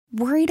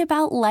Worried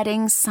about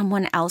letting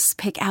someone else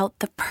pick out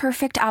the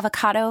perfect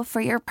avocado for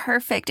your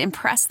perfect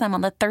impress them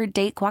on the third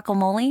date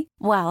guacamole?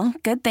 Well,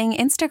 good thing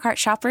Instacart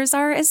shoppers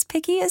are as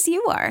picky as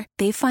you are.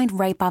 They find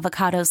ripe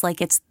avocados like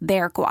it's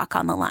their guac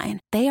on the line.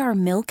 They are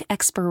milk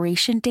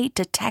expiration date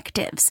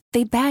detectives.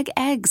 They bag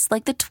eggs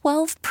like the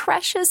 12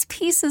 precious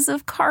pieces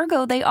of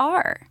cargo they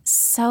are.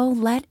 So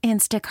let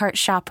Instacart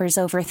shoppers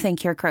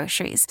overthink your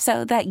groceries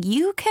so that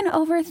you can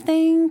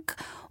overthink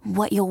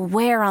what you'll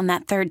wear on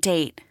that third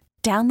date.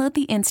 Download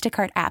the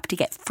Instacart app to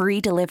get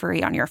free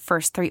delivery on your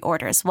first 3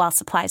 orders while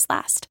supplies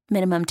last.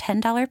 Minimum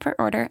 $10 per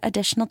order.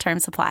 Additional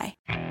terms apply.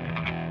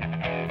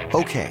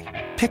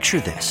 Okay, picture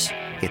this.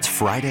 It's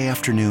Friday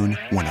afternoon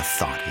when a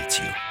thought hits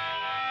you.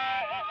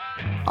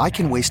 I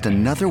can waste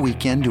another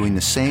weekend doing the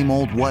same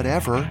old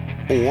whatever,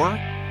 or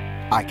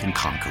I can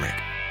conquer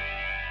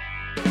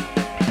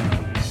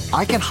it.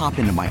 I can hop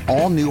into my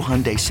all-new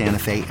Hyundai Santa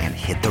Fe and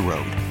hit the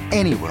road.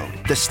 Any road.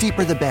 The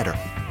steeper, the better.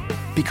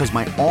 Because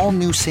my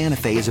all-new Santa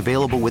Fe is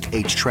available with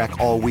H-Track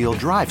all-wheel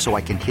drive, so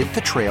I can hit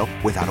the trail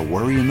without a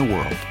worry in the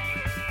world.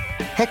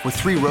 Heck, with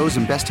 3 rows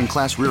and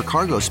best-in-class rear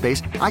cargo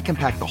space, I can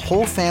pack the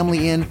whole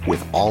family in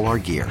with all our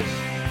gear.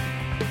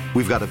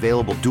 We've got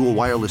available dual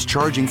wireless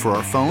charging for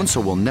our phones,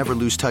 so we'll never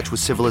lose touch with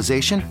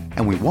civilization,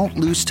 and we won't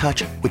lose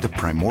touch with the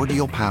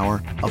primordial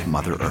power of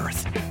Mother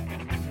Earth.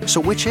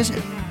 So which is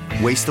it?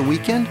 Waste the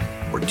weekend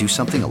or do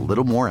something a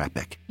little more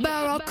epic?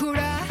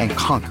 And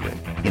conquer it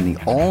in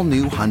the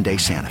all-new Hyundai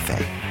Santa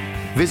Fe.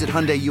 Visit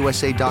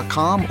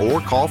HyundaiUSA.com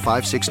or call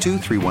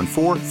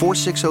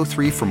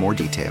 562-314-4603 for more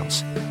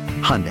details.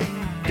 Hyundai,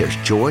 there's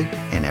joy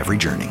in every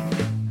journey.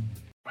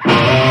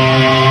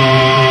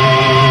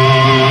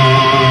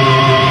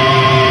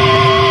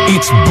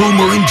 It's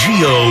Boomer and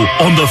Gio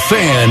on The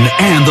Fan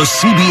and the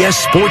CBS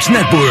Sports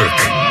Network.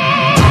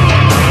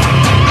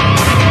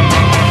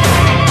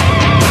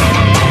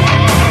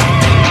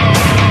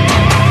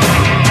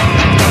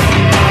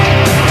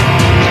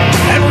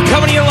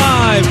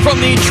 From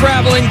the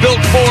traveling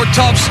Built Ford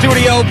Tough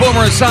studio,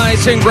 Boomer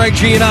Esiason, Greg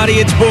Giannotti.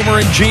 It's Boomer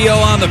and Gio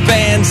on The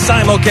Fan,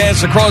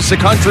 simulcast across the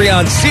country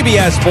on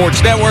CBS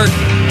Sports Network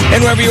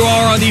and wherever you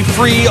are on the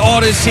free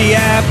Odyssey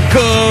app.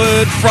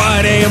 Good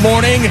Friday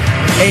morning,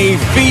 a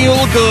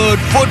feel-good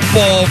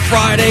football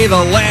Friday,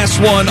 the last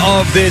one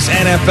of this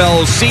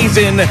NFL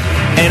season,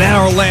 and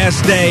our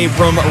last day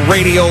from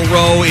Radio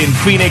Row in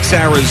Phoenix,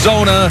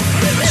 Arizona.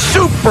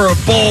 Super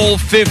Bowl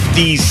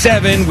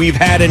 57. We've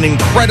had an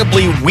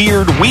incredibly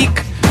weird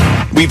week.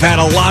 We've had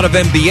a lot of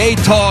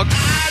NBA talk,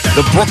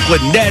 the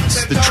Brooklyn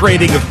Nets, the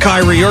trading of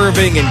Kyrie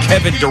Irving and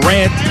Kevin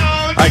Durant.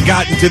 I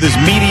got into this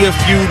media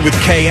feud with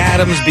Kay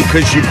Adams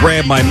because she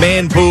grabbed my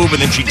man boob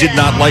and then she did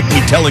not like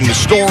me telling the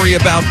story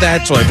about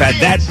that, so I've had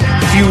that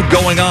feud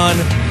going on.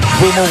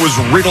 Boomer was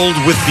riddled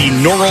with the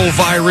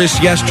norovirus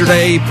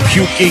yesterday,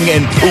 puking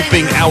and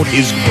pooping out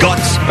his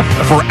guts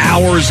for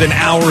hours and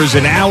hours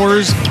and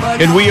hours.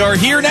 And we are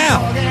here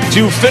now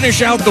to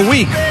finish out the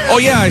week. Oh,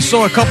 yeah, I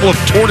saw a couple of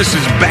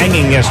tortoises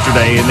banging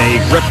yesterday in a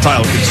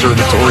reptile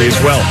conservatory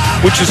as well,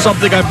 which is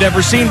something I've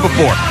never seen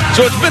before.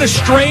 So it's been a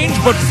strange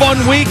but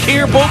fun week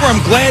here, Boomer.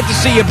 I'm glad to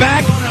see you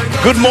back.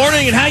 Good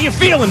morning, and how you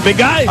feeling, big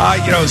guy?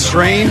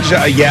 Strange,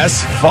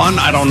 yes. Fun,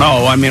 I don't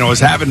know. I mean, I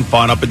was having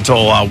fun up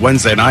until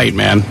Wednesday night,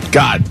 man.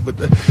 God,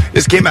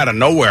 this came out of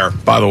nowhere,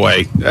 by the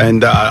way.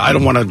 And I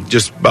don't want to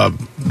just,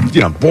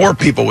 bore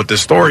people with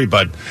this story,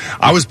 but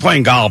I was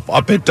playing golf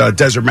up at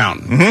Desert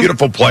Mountain. Mm-hmm.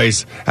 Beautiful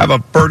place. Have a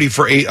birdie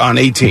for 8 on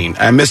 18.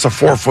 I miss a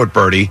 4-foot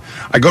birdie.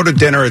 I go to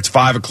dinner. It's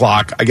 5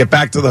 o'clock. I get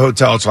back to the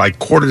hotel. It's like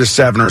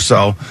 6:45 or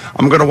so.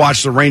 I'm going to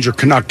watch the Ranger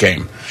Canuck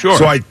game. Sure.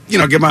 So I,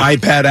 get my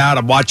iPad out.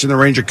 I'm watching the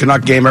Ranger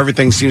Canuck game.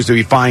 Everything seems to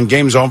be fine.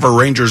 Game's over.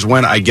 Rangers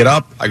win. I get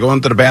up. I go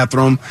into the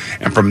bathroom.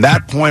 And from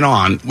that point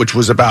on, which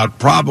was about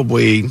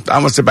probably, I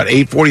want to say about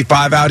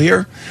 8:45 out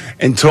here,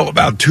 until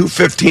about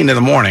 2:15 in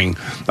the morning,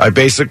 I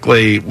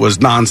basically was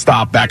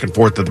nonstop back and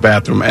forth to the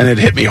bathroom, and it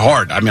hit me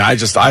hard. I mean,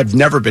 I've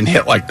never been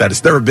hit like that.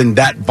 It's never been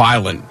that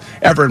violent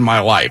ever in my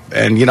life.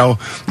 And, you know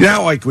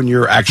how, like, when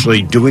you're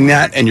actually doing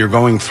that and you're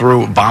going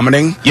through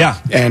vomiting? Yeah.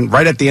 And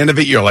right at the end of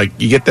it, you're like,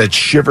 you get that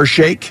shiver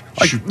shake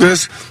like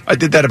this. I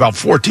did that about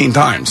 14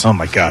 times. Oh,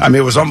 my God. I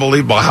mean, it was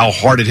unbelievable how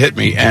hard it hit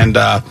me. And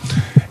I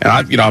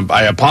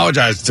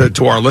apologize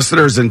to our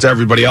listeners and to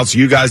everybody else.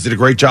 You guys did a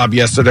great job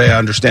yesterday. I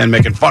understand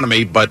making fun of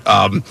me, but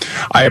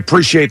I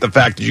appreciate the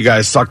fact that you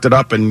guys sucked it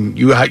up and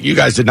you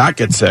guys did not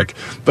get sick.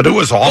 But it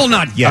was awful. Well,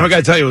 not yet. I'm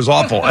going to tell you, it was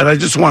awful. And I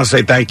just want to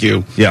say thank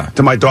you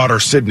to my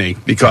daughter, Sydney,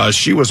 because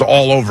she was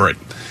all over it.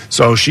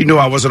 So she knew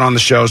I wasn't on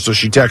the show, so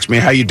she texted me,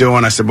 how you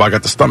doing? I said, well, I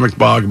got the stomach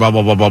bug, blah,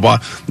 blah, blah, blah, blah.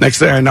 Next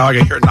thing I know, I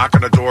get here, knock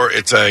on the door.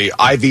 It's a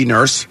IV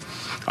nurse.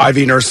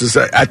 IV nurses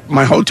at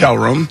my hotel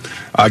room,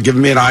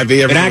 giving me an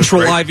IV. An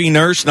actual IV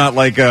nurse, not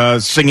like a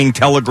singing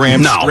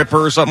telegram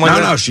stripper or something like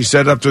that? No, she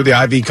set it up through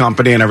the IV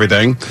company and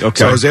everything. Okay.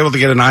 So I was able to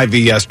get an IV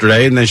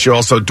yesterday, and then she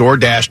also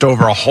door-dashed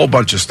over a whole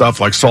bunch of stuff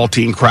like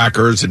saltine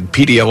crackers and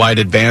Pedialyte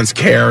Advanced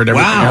Care and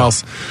everything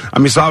else. I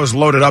mean, so I was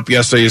loaded up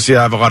yesterday. You see,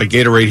 I have a lot of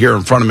Gatorade here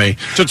in front of me.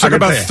 So it took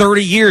about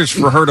 30 years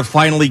for her to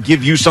finally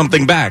give you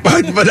something back.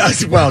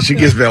 Well, she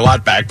gives me a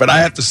lot back, but I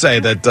have to say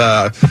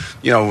that,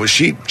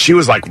 she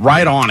was like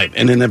right on it,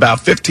 and in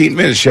about 15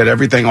 minutes, she had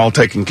everything all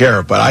taken care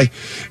of. But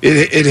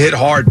it hit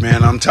hard,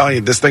 man. I'm telling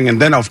you, this thing,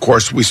 and then, of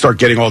course, we start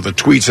getting all the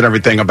tweets and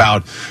everything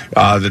about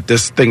that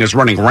this thing is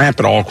running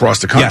rampant all across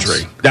the country.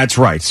 Yes, that's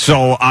right.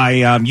 So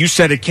you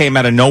said it came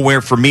out of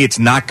nowhere. For me, it's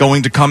not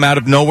going to come out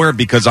of nowhere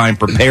because I'm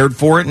prepared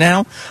for it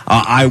now.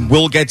 I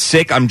will get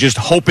sick. I'm just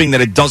hoping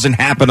that it doesn't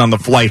happen on the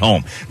flight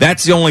home.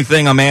 That's the only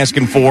thing I'm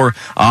asking for.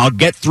 I'll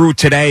get through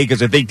today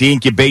because I think the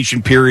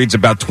incubation period's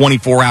about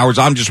 24 hours.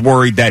 I'm just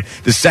worried that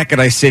the second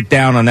I sit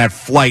down on that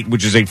flight,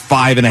 which is a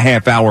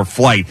 5.5-hour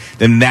flight,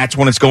 then that's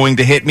when it's going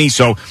to hit me.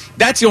 So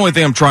that's the only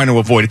thing I'm trying to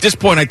avoid. At this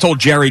point, I told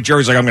Jerry's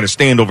like, I'm going to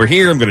stand over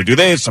here. I'm going to do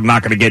this. I'm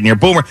not going to get near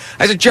Boomer.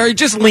 I said, Jerry,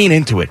 just lean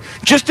into it.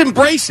 Just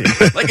embrace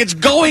it. Like it's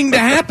going to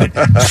happen.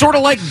 Sort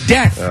of like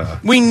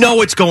death. We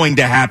know it's going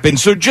to happen.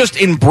 So just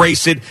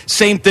embrace it.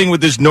 Same thing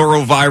with this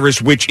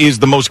norovirus, which is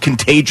the most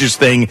contagious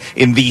thing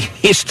in the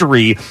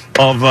history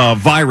of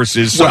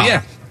viruses. So,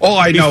 yeah. All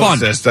I know is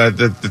this,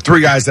 the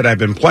three guys that I've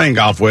been playing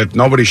golf with,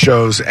 nobody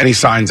shows any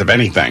signs of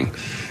anything.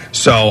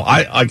 So,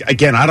 I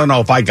don't know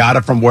if I got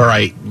it from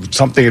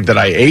something that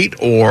I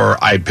ate or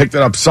I picked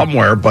it up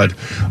somewhere, but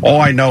all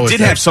I know is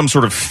did have some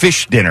sort of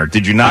fish dinner,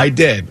 did you not? I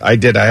did.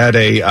 I had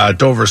a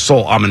Dover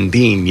sole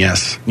amandine,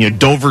 yes. Yeah,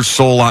 Dover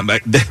sole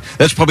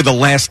that's probably the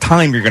last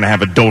time you're going to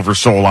have a Dover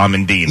sole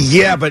amandine.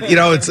 Yeah, but,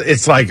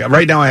 it's like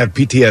right now I have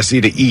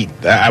PTSD to eat.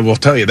 I will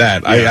tell you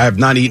that. Yeah. I have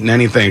not eaten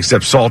anything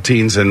except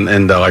saltines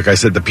and like I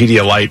said, the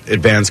Pedialyte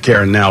Advanced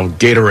Care and now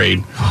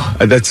Gatorade.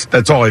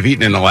 That's all I've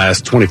eaten in the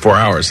last 24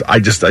 hours.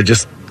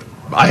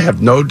 I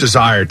have no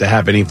desire to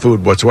have any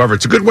food whatsoever.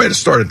 It's a good way to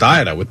start a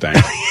diet, I would think.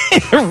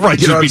 Right.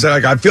 You know what I'm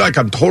saying? Like, I feel like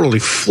I'm totally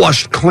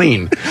flushed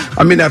clean.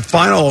 I mean, that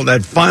final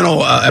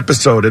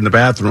episode in the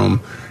bathroom,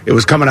 it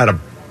was coming out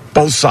of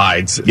both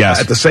sides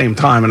at the same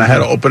time, and I had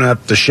to open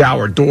up the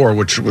shower door,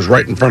 which was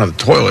right in front of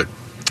the toilet.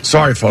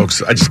 Sorry,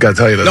 folks. I just got to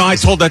tell you this. No, I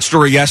told that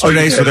story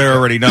yesterday, so they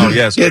already know,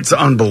 yes. It's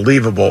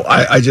unbelievable.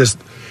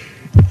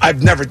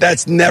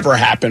 That's never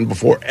happened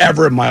before,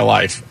 ever in my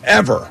life,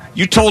 ever.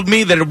 You told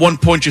me that at one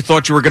point you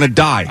thought you were going to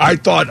die. I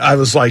thought, I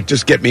was like,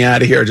 just get me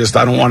out of here.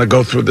 I don't want to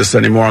go through this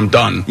anymore. I'm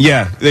done.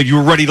 Yeah, that you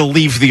were ready to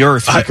leave the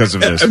earth because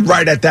of this.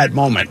 Right at that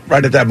moment,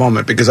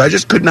 because I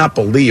just could not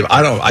believe.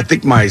 I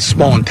think my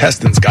small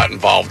intestines got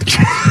involved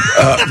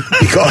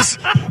because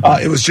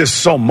it was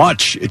just so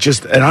much.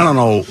 And I don't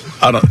know.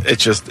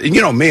 It's just,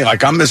 me,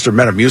 like I'm Mr.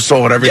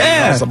 Metamucil and everything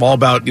else. I'm all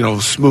about,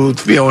 smooth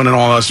feeling and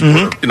all this.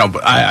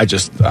 But I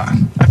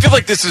feel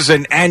like this is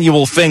an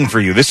annual thing for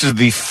you. This is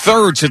the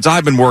third since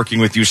I've been working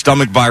with you,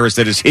 stomach virus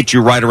that has hit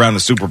you right around the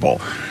Super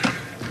Bowl.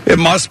 It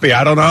must be.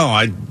 I don't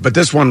know. But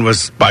this one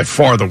was by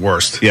far the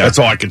worst. Yeah. That's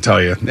all I can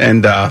tell you.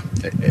 And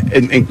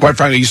quite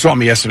frankly, you saw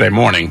me yesterday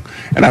morning,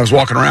 and I was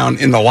walking around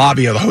in the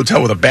lobby of the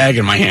hotel with a bag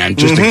in my hand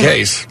just in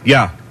case.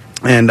 Yeah.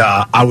 And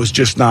I was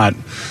just not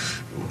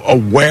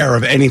aware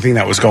of anything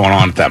that was going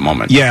on at that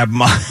moment. Yeah,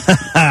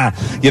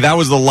 that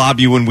was the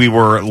lobby when we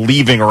were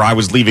leaving, or I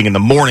was leaving in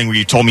the morning, where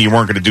you told me you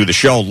weren't going to do the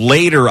show.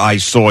 Later, I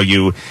saw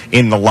you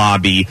in the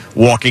lobby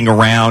walking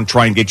around,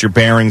 trying to get your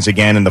bearings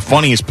again. And the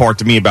funniest part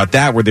to me about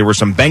that were there were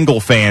some Bengal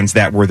fans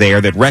that were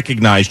there that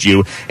recognized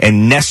you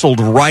and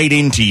nestled right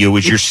into you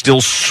as you're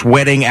still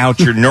sweating out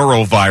your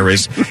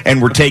norovirus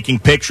and were taking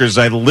pictures.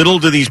 Little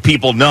do these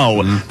people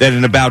know that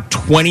in about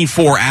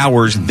 24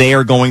 hours, they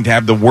are going to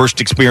have the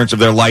worst experience of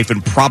their life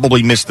and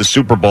probably missed the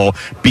Super Bowl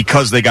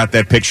because they got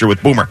that picture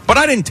with Boomer. But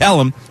I didn't tell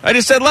them. I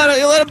just said, let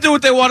them do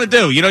what they want to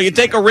do. You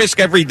take a risk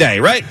every day,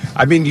 right?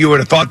 I mean, you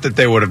would have thought that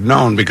they would have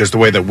known because the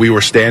way that we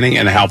were standing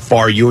and how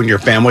far you and your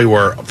family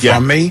were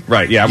from me.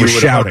 Right, yeah, I was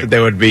shouting.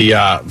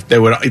 That they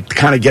would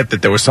kind of get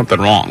that there was something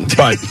wrong.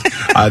 But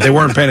they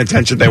weren't paying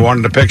attention. They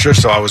wanted a picture,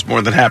 so I was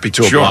more than happy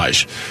to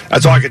oblige.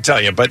 That's all I could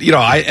tell you. But,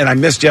 I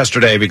missed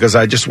yesterday because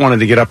I just wanted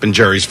to get up in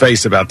Jerry's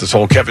face about this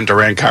whole Kevin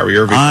Durant, Kyrie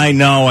Irving. I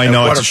know.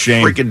 What it's a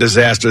shame. Freaking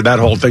disaster that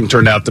whole thing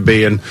turned out to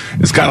be. And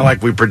it's kind of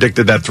like we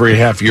predicted that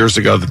 3.5 years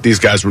ago that these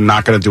guys were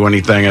not going to do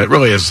anything. And it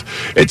really is.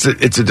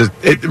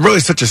 It really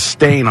is such a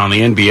stain on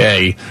the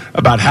NBA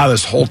about how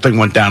this whole thing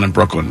went down in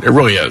Brooklyn. It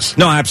really is.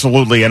 No,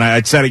 absolutely. And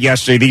I said it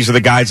yesterday. These are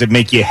the guys that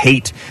make you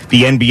hate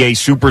the NBA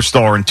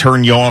superstar and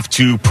turn you off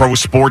to pro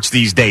sports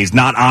these days,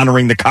 not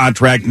honoring the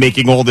contract,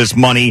 making all this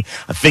money,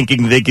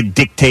 thinking they could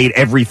dictate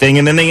everything,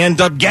 and then they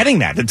end up getting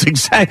that.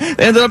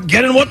 They ended up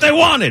getting what they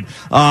wanted,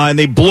 and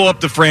they blew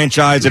up the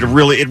franchise. It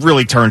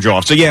really turned you off.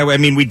 off. So, yeah, I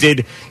mean, we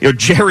did,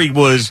 Jerry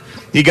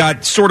he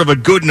got sort of a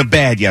good and a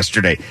bad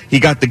yesterday. He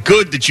got the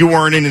good that you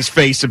weren't in his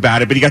face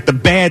about it, but he got the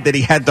bad that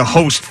he had to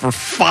host for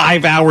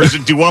 5 hours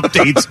and do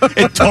updates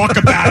and talk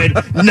about it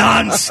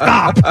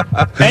nonstop.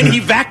 And he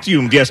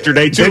vacuumed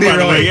yesterday, too, by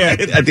the way. Yeah. At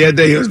the end of the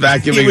day, he was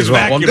vacuuming as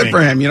well. Well, good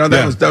for him.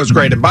 That was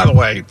great. And by the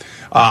way,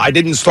 I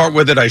didn't start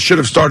with it. I should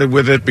have started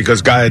with it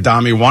because Guy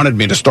Adami wanted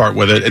me to start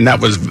with it, and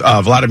that was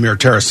Vladimir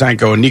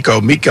Tarasenko and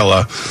Nico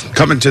Mikkola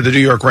coming to the New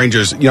York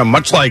Rangers.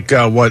 Much like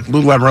what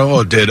Lou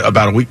Lamoriello did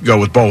about a week ago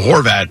with Bo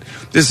Horvat,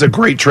 this is a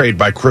great trade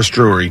by Chris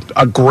Drury.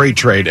 A great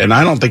trade, and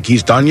I don't think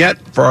he's done yet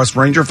for us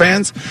Ranger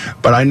fans,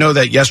 but I know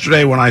that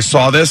yesterday when I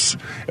saw this,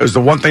 it was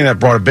the one thing that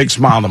brought a big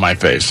smile to my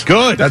face.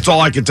 Good. That's all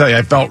I can tell you.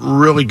 I felt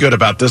really good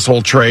about this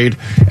whole trade,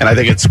 and I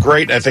think it's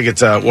great. I think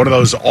it's one of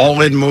those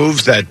all-in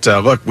moves that,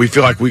 look, we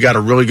feel like we got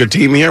a really good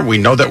team here. We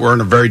know that we're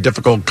in a very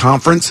difficult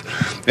conference,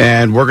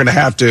 and we're going to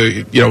have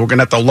to, we're going to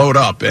have to load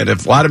up. And if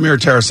Vladimir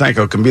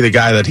Tarasenko can be the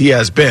guy that he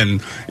has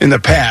been in the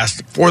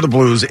past for the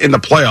Blues in the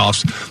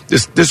playoffs,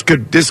 this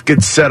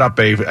could set up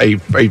a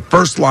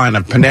first line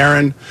of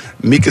Panarin,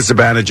 Mika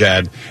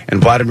Zibanejad,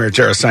 and Vladimir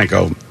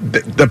Tarasenko.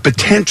 The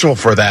potential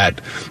for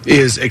that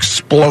is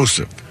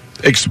explosive,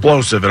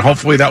 and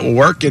hopefully that will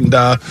work, and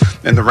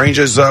the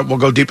Rangers will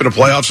go deep in the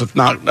playoffs, if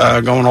not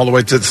going all the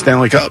way to the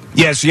Stanley Cup.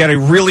 Yes, you had a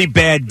really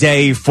bad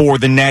day for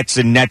the Nets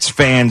and Nets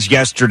fans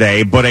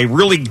yesterday, but a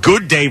really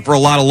good day for a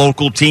lot of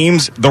local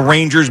teams. The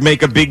Rangers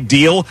make a big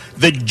deal.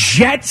 The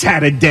Jets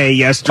had a day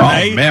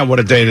yesterday. Oh, man, what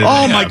a day did they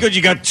have. My God,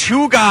 you got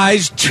two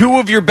guys, two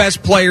of your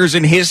best players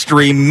in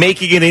history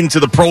making it into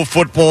the Pro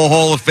Football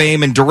Hall of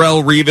Fame, and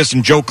Darrelle Revis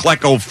and Joe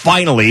Klecko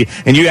finally,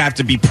 and you have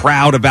to be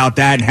proud about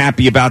that and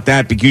happy about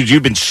that because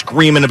you've been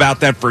screaming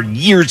about that for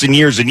years and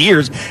years and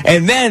years.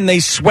 And then they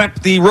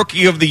swept the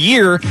Rookie of the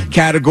Year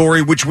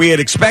category, which we had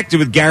expected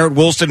with Garrett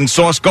Wilson and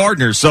Sauce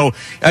Gardner. So,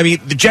 I mean,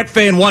 the Jet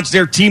fan wants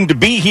their team to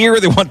be here.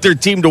 They want their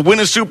team to win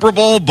a Super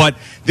Bowl. But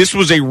this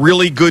was a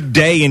really good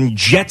day in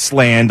Jets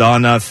land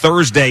on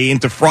Thursday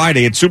into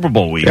Friday at Super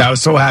Bowl week. Yeah, I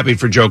was so happy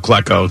for Joe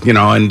Klecko,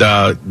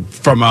 and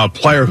from a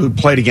player who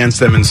played against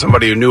him and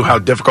somebody who knew how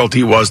difficult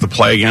he was to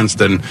play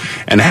against and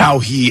how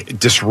he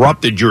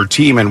disrupted your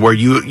team and where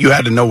you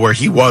had to know where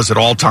he was at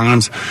all times.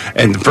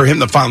 And for him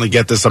to finally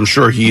get this, I'm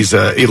sure he's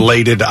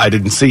elated. I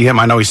didn't see him.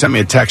 I know he sent me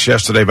a text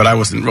yesterday, but I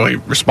wasn't really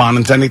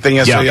responding to anything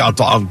yesterday. Yeah.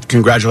 I'll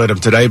congratulate him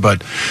today,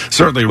 but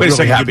certainly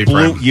really happy for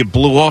him. You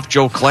blew off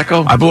Joe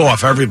Klecko? I blew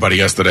off everybody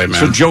yesterday, man.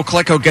 So Joe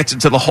Klecko gets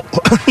into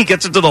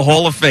the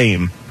Hall of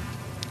Fame.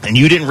 And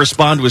you didn't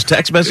respond to his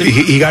text message?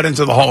 He got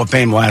into the Hall of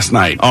Fame last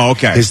night. Oh,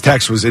 okay. His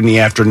text was in the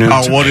afternoon.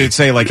 Oh, what did it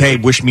say? Like, hey,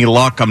 wish me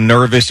luck. I'm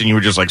nervous. And you were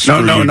just like,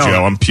 screw you,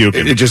 Joe. I'm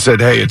puking. It just said,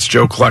 hey, it's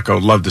Joe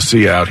Klecko. Love to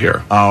see you out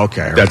here. Oh,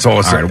 okay. That's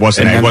all it said. Right.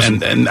 It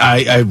wasn't. And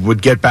I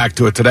would get back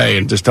to it today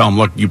and just tell him,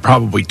 look, you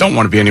probably don't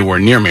want to be anywhere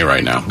near me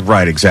right now.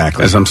 Right,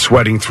 exactly. As I'm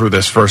sweating through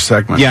this first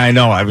segment. Yeah, I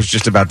know. I was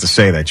just about to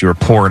say that. You were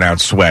pouring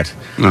out sweat.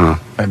 No.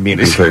 I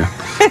mean,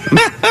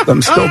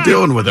 I'm still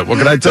dealing with it. What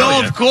can I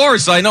tell you? Of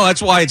course. I know.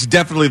 That's why it's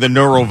definitely the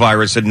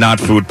neurovirus and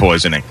not food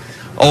poisoning.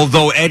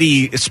 Although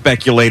Eddie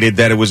speculated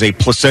that it was a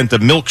placenta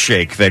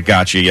milkshake that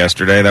got you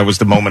yesterday. That was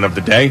the moment of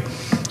the day.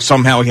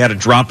 Somehow he had a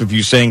drop of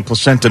you saying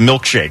placenta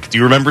milkshake. Do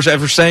you remember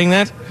ever saying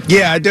that?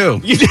 Yeah, I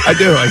do. I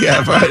do.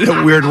 Yeah, in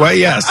a weird way,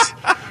 yes.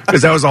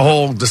 Because that was a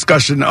whole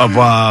discussion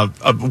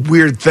of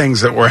weird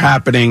things that were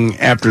happening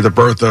after the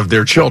birth of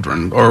their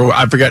children. Or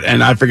I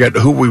forget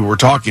who we were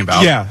talking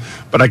about. Yeah.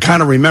 But I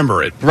kind of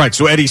remember it. Right,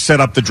 so Eddie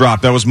set up the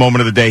drop. That was moment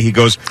of the day. He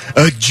goes,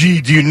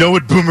 gee, do you know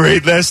what Boomer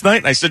ate last night?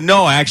 And I said,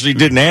 no, I actually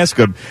didn't ask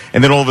him.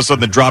 And then all of a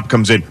sudden the drop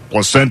comes in,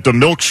 placenta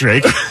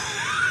milkshake.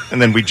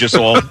 And then we just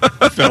all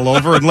fell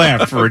over and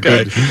laughed for a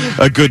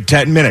good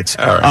 10 minutes.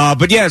 All right.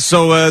 But yeah,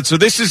 so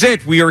this is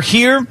it. We are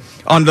here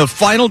on the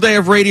final day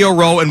of Radio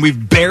Row, and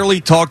we've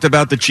barely talked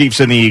about the Chiefs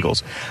and the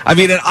Eagles. I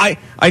mean,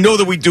 I know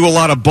that we do a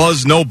lot of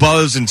buzz, no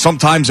buzz, and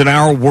sometimes in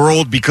our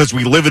world, because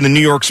we live in the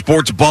New York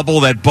sports bubble,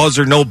 that buzz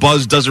or no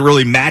buzz doesn't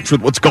really match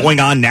with what's going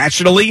on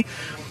nationally.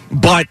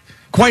 But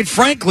quite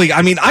frankly,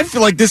 I mean, I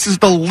feel like this is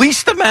the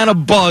least amount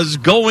of buzz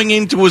going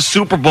into a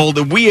Super Bowl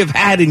that we have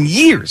had in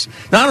years.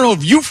 Now, I don't know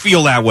if you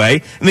feel that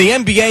way. And the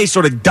NBA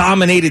sort of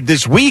dominated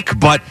this week,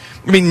 but,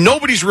 I mean,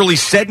 nobody's really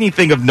said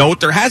anything of note.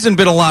 There hasn't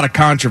been a lot of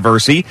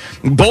controversy.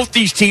 Both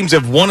these teams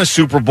have won a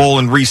Super Bowl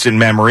in recent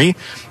memory.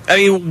 I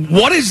mean,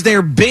 what has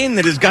there been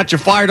that has got you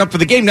fired up for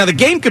the game? Now, the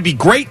game could be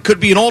great, could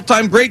be an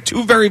all-time great,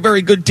 two very,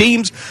 very good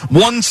teams,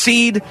 one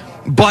seed.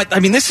 But, I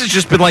mean, this has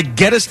just been like,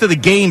 get us to the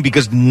game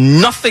because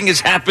nothing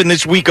has happened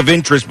this week of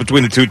interest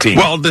between the two teams.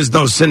 Well, there's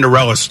no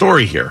Cinderella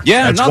story here.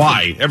 Yeah, that's nothing.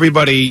 why.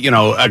 Everybody,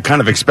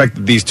 kind of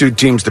expected these two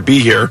teams to be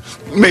here.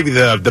 Maybe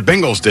the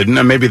Bengals didn't,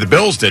 and maybe the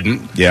Bills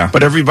didn't. Yeah.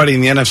 But everybody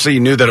in the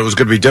NFC knew that it was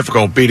going to be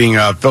difficult beating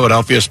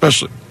Philadelphia,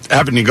 especially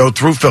having to go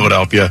through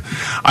Philadelphia.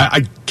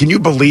 I can you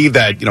believe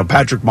that,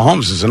 Patrick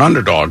Mahomes is an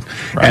underdog?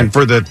 Right. And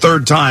for the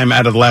third time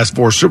out of the last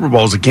 4 Super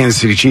Bowls, the Kansas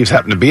City Chiefs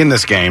happen to be in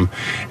this game.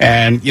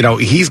 And,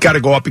 he's got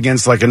to go up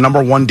against like a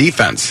number 1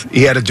 defense.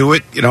 He had to do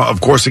it, of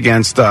course,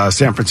 against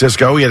San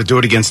Francisco. He had to do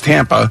it against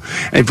Tampa.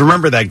 And if you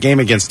remember that game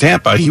against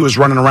Tampa, he was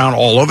running around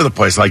all over the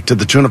place, like to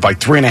the tune of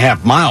like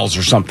 3.5 miles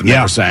or something, they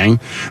were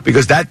saying,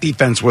 because that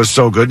defense was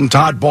so good. And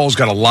Todd Bowles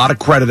got a lot of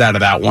credit out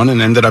of that one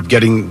and ended up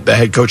getting the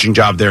head coaching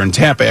job there in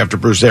Tampa after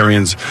Bruce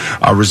Arians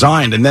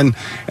resigned. And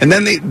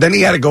then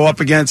he had to go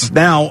up against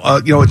now,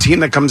 a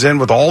team that comes in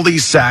with all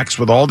these sacks,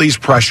 with all these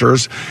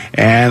pressures,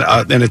 and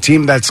a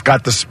team that's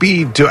got the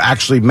speed to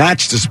actually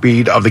match the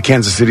speed of the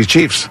Kansas City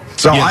Chiefs.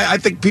 So I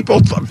think people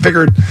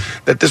figured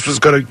that this was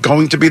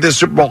going to be this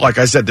Super Bowl. Like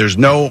I said, there's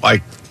no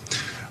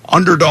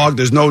underdog.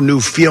 There's no new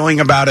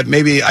feeling about it.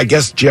 Maybe, I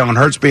guess, Jalen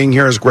Hurts being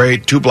here is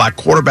great. 2 black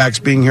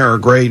quarterbacks being here are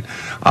great.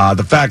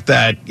 The fact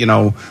that,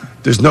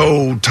 there's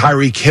no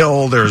Tyreek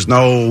Hill. There's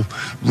no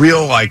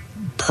real,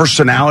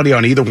 personality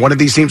on either one of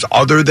these teams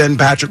other than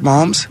Patrick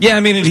Mahomes. Yeah, I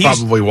mean, he's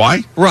probably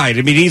why. Right.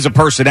 I mean, he's a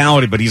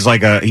personality, but he's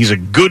a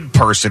good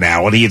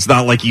personality. It's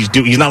not like he's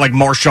not like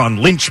Marshawn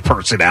Lynch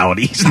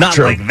personality. He's not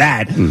like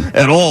that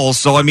at all.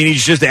 So I mean,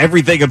 he's just,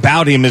 everything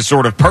about him is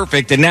sort of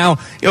perfect. And now,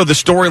 the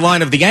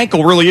storyline of the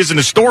ankle really isn't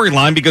a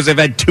storyline because they've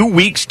had 2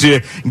 weeks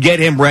to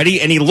get him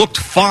ready, and he looked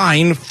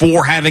fine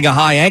for having a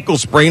high ankle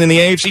sprain in the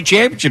AFC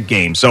Championship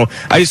game. So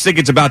I just think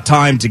it's about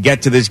time to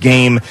get to this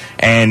game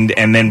and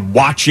then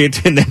watch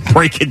it and then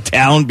break it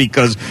down,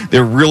 because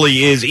there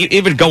really is,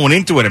 even going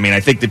into it, I mean, I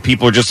think that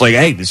people are just like,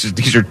 hey,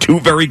 these are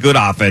 2 very good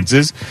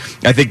offenses.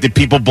 I think that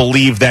people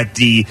believe that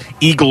the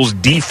Eagles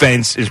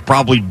defense is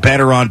probably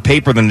better on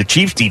paper than the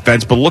Chiefs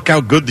defense, but look how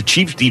good the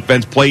Chiefs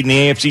defense played in the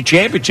AFC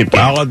Championship game.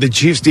 Well, the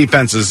Chiefs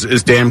defense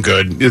is damn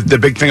good. The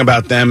big thing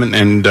about them,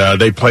 and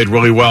they played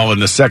really well in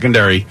the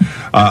secondary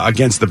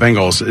against the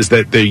Bengals, is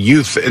that the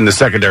youth in the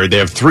secondary, they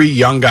have 3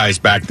 young guys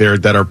back there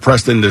that are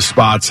pressed into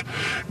spots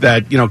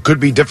that, could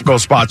be difficult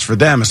spots for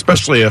them,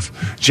 especially if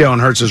Jalen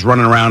Hurts is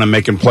running around and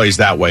making plays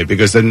that way,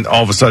 because then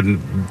all of a sudden,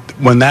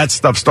 when that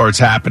stuff starts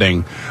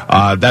happening,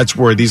 that's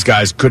where these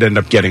guys could end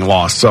up getting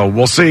lost. So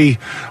we'll see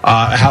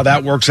how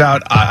that works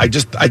out. I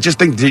just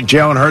think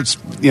Jalen Hurts,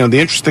 the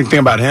interesting thing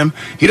about him,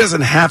 he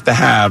doesn't have to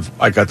have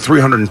like a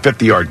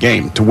 350-yard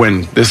game to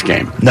win this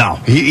game. No.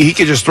 He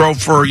can just throw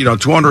for,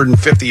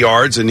 250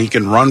 yards, and he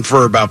can run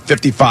for about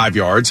 55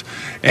 yards.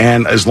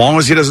 And as long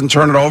as he doesn't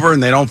turn it over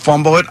and they don't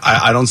fumble it,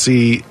 I don't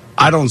see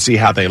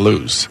how they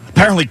lose.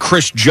 Apparently,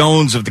 Chris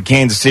Jones of the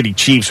Kansas City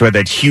Chiefs, who had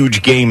that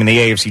huge game in the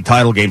AFC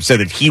title game, said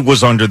that he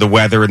was under the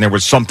weather and there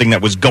was something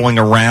that was going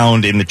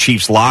around in the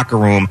Chiefs locker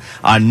room,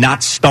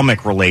 not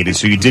stomach related,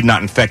 so you did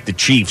not infect the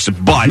Chiefs,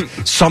 but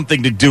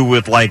something to do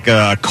with like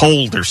a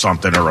cold or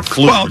something, or a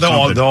flu. Well,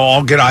 they'll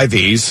all get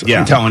IVs. Yeah.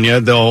 I'm telling you,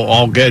 they'll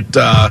all get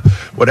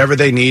whatever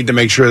they need to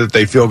make sure that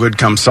they feel good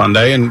come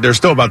Sunday. And they're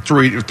still about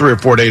three or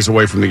 4 days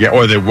away from the game,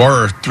 or they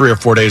were 3 or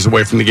 4 days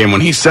away from the game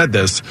when he said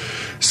this.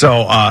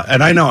 So,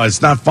 and I know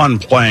it's not fun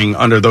playing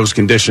under those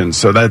conditions.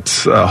 So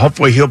that's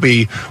hopefully he'll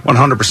be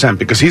 100%,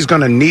 because he's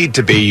going to need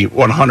to be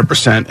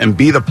 100% and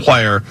be the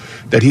player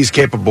that he's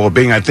capable of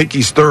being. I think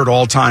he's 3rd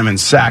all time in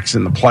sacks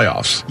in the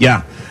playoffs.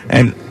 Yeah.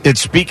 And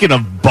speaking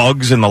of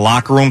bugs in the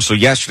locker room, so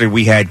yesterday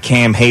we had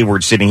Cam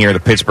Hayward sitting here at the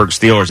Pittsburgh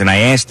Steelers, and I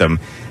asked him,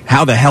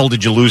 how the hell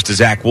did you lose to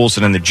Zach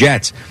Wilson and the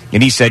Jets?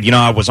 And he said,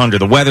 I was under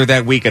the weather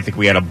that week. I think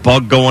we had a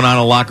bug going on in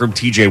the locker room.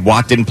 TJ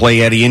Watt didn't play, he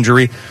had an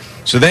injury.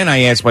 So then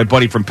I asked my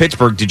buddy from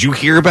Pittsburgh, did you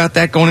hear about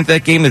that going into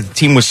that game, that the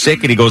team was sick?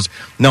 And he goes,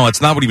 no, it's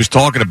not what he was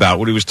talking about.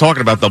 What he was talking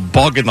about, the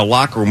bug in the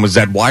locker room, was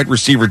that wide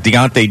receiver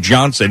Deontay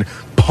Johnson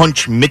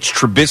punched Mitch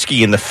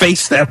Trubisky in the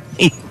face that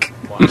week.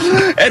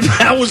 And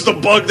that was the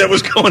bug that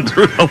was going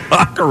through the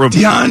locker room.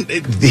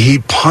 He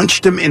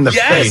punched him in the face.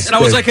 Yes, and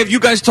I was like, have you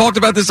guys talked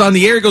about this on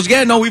the air? He goes,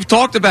 yeah, no, we've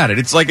talked about it.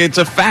 It's like, it's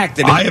a fact.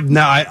 And I have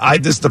not.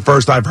 This is the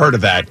first I've heard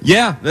of that.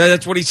 Yeah,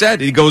 that's what he said.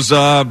 He goes,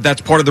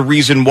 that's part of the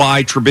reason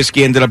why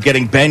Trubisky ended up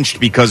getting benched,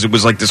 because it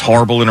was like this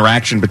horrible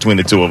interaction between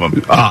the 2 of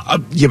them.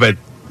 Yeah, but...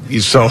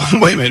 So,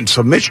 wait a minute.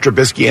 So, Mitch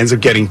Trubisky ends up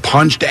getting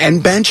punched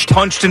and benched?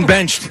 Punched and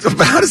benched.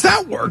 How does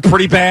that work?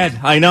 Pretty bad.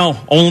 I know.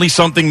 Only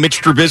something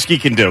Mitch Trubisky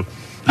can do.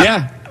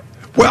 Yeah.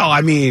 Well, I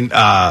mean,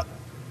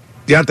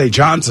 Deontay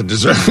Johnson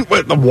deserves...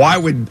 Why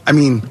would... I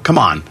mean, come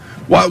on.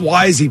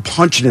 Why is he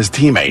punching his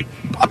teammate?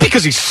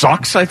 Because he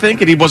sucks, I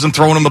think, and he wasn't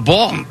throwing him the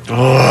ball.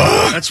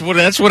 That's what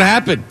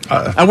happened.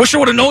 I wish I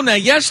would have known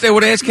that yesterday. I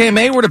would have asked Cam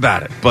Hayward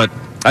about it, but...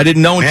 I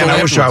didn't know until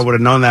I wish I would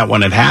have known that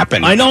when it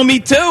happened. I know, me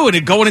too.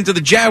 And going into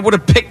the Jets, would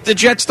have picked the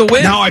Jets to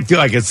win. Now I feel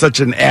like it's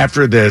such an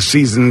after the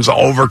season's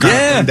over kind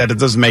of thing that it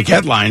doesn't make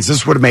headlines.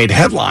 This would have made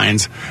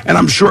headlines, and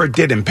I'm sure it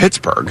did in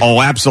Pittsburgh.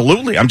 Oh,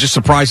 absolutely. I'm just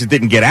surprised it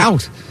didn't get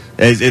out.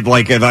 I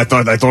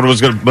thought it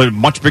was going to be a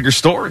much bigger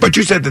story. But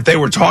you said that they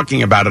were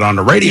talking about it on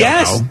the radio.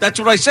 Yes, though. That's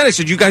what I said. I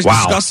said, you guys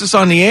discuss this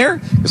on the air?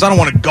 Because I don't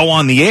want to go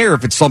on the air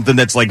if it's something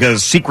that's like a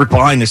secret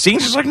behind the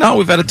scenes. It's like, no,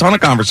 we've had a ton of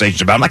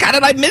conversations about it. I'm like, how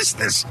did I miss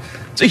this?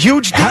 It's a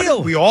huge How deal.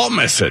 did we all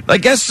miss it? I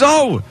guess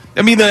so.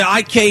 I mean, the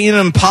IK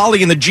and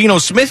Polly and the Geno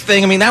Smith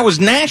thing, I mean, that was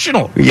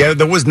national. Yeah,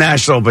 that was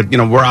national, but,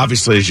 we're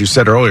obviously, as you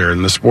said earlier,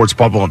 in the sports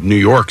bubble of New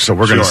York, so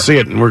we're going to see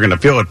it and we're going to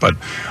feel it. But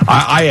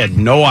I had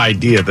no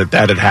idea that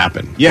had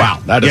happened. Yeah.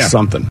 Wow, that is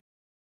something.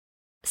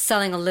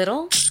 Selling a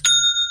little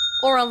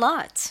or a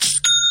lot?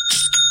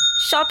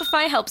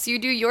 Shopify helps you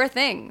do your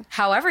thing,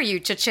 however you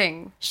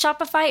cha-ching.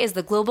 Shopify is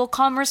the global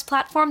commerce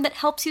platform that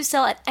helps you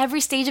sell at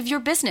every stage of your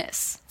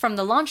business. From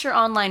the launch your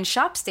online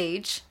shop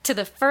stage, to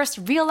the first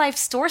real-life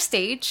store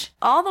stage,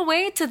 all the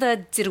way to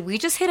the did we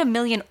just hit 1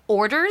 million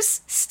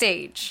orders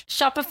stage.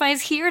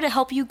 Shopify's here to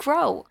help you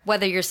grow.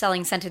 Whether you're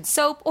selling scented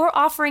soap or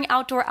offering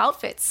outdoor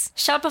outfits,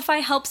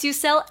 Shopify helps you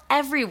sell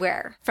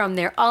everywhere. From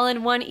their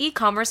all-in-one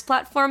e-commerce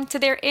platform to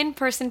their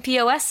in-person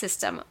POS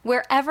system,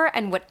 wherever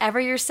and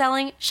whatever you're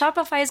selling,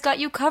 Shopify's got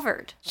you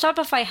covered.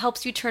 Shopify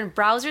helps you turn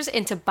browsers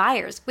into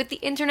buyers with the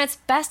internet's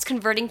best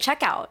converting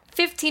checkout.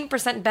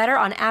 15% better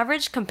on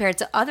average compared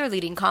to other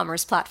leading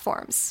commerce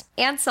platforms.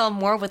 And sell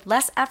more with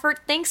less effort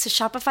thanks to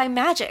Shopify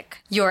Magic,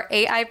 your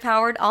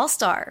AI-powered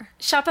all-star.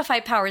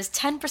 Shopify powers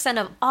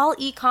 10% of all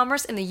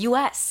e-commerce in the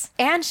U.S.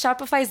 And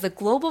Shopify is the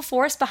global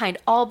force behind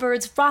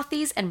Allbirds,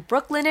 Rothy's, and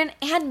Brooklinen,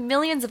 and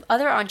millions of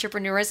other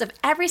entrepreneurs of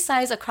every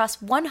size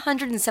across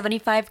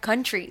 175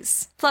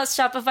 countries. Plus,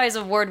 Shopify's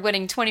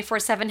award-winning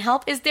 24/7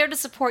 help is there to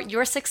support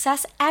your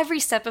success every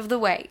step of the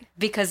way.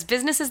 Because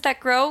businesses that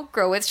grow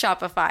with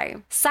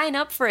Shopify. Sign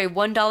up for a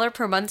 $1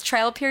 per month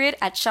trial period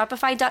at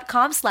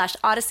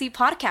shopify.com/Odyssey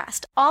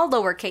Podcast, all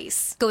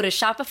lowercase. Go to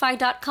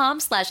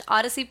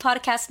shopify.com/Odyssey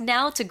Podcast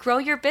now to grow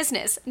your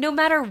business, no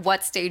matter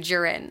what stage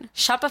you're in.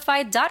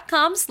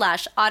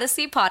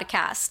 Shopify.com/Odyssey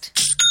Podcast.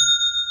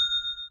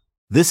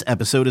 This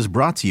episode is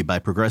brought to you by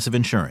Progressive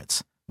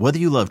Insurance. Whether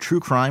you love true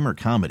crime or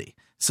comedy,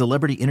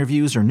 celebrity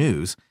interviews or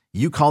news,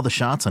 you call the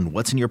shots on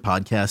what's in your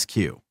podcast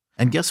queue.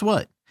 And guess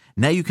what?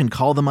 Now you can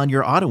call them on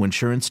your auto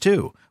insurance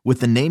too, with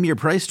the Name Your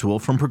Price tool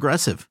from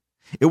Progressive.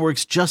 It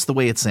works just the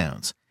way it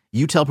sounds.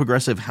 You tell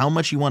Progressive how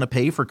much you want to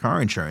pay for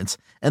car insurance,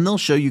 and they'll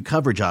show you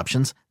coverage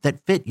options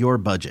that fit your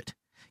budget.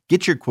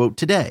 Get your quote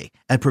today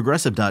at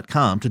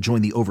Progressive.com to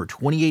join the over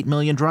 28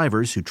 million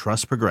drivers who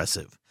trust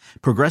Progressive.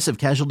 Progressive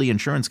Casualty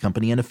Insurance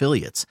Company and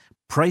Affiliates.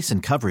 Price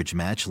and coverage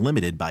match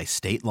limited by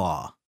state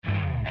law.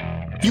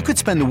 You could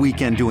spend the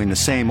weekend doing the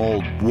same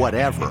old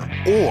whatever,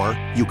 or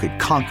you could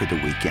conquer the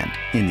weekend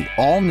in the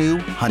all-new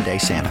Hyundai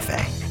Santa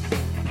Fe.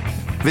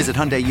 Visit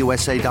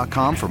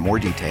HyundaiUSA.com for more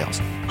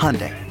details.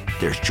 Hyundai,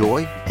 there's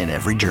joy in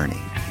every journey.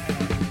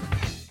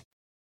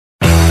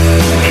 Road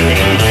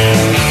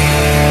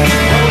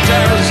to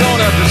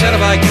Arizona, presented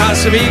by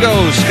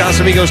Casamigos.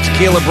 Casamigos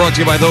Tequila brought to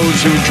you by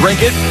those who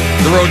drink it.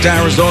 The Road to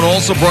Arizona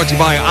also brought to you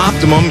by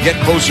Optimum.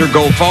 Get closer,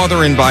 go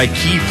farther, and by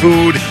Key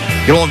Food.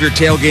 Get all of your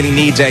tailgating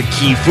needs at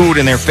Key Food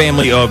and their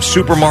family of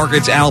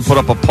supermarkets. Al put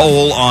up a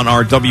poll on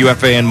our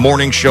WFAN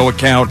morning show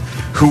account.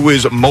 Who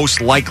is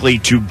most likely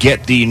to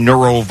get the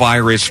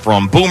neurovirus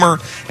from Boomer?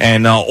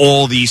 And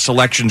all the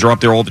selections are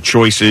up there, all the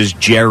choices.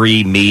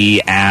 Jerry,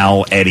 me,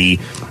 Al, Eddie.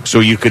 So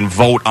you can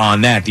vote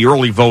on that. The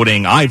early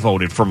voting, I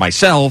voted for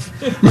myself.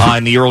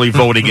 And the early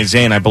voting is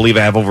in. I believe I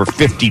have over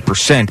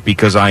 50%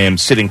 because I am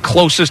sitting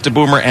closest to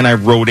Boomer, and I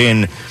rode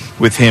in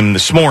with him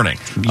this morning.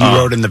 You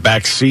rode in the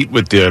back seat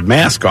with the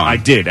mask on. I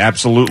did,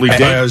 absolutely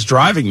did. I was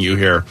driving you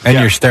here. And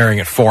you're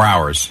staring at 4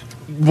 hours.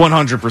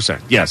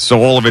 100%. Yes.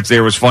 So all of it's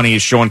there. Was funny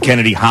is Sean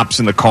Kennedy hops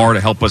in the car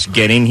to help us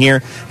get in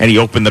here, and he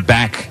opened the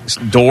back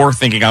door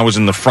thinking I was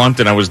in the front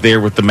and I was there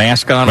with the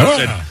mask on.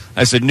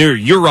 I said, no,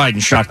 you're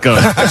riding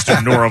shotgun, Mr.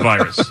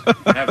 Norovirus.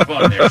 Have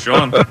fun there,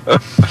 Sean.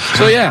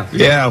 So, yeah.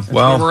 Yeah,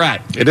 well, where we're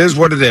at. It is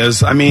what it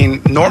is. I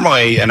mean,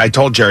 normally, and I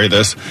told Jerry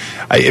this,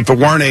 if it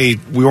weren't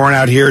we weren't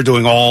out here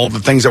doing all the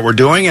things that we're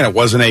doing and it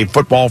wasn't a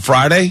football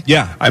Friday,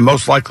 yeah, I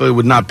most likely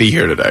would not be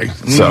here today.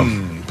 So,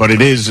 but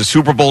it is a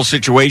Super Bowl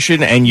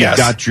situation, and you've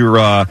got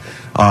your,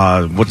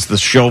 what's the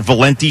show,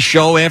 Valenti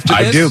show after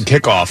this? I do,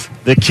 kickoff.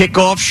 The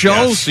kickoff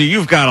show? Yes. So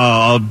you've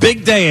got a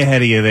big day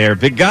ahead of you there,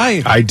 big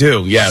guy. I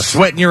do, yes.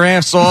 Sweating your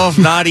ass off,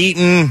 not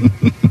eating,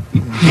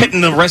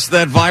 getting the rest of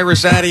that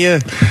virus out of you.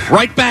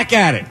 Right back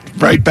at it.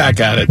 Right back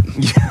at it.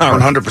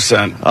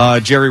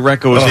 100%. Jerry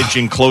Recco is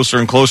inching closer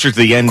and closer to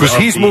the end. Because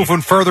he's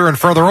moving further and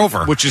further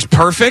over. Which is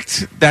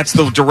perfect. That's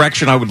the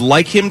direction I would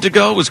like him to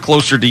go, is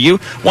closer to you.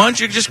 Why don't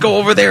you just go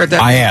over there?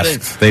 I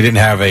asked. They didn't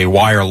have a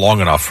wire long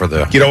enough for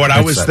the... You know what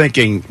I was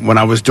thinking when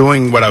I was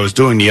doing what I was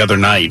doing the other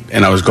night,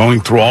 and I was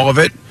going through all of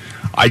it,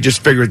 I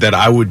just figured that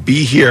I would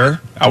be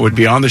here, I would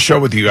be on the show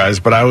with you guys,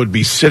 but I would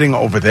be sitting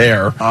over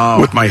there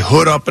with my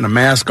hood up and a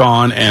mask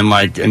on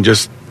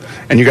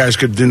and you guys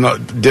could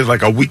did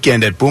like a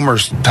weekend at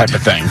Boomer's type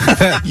of thing.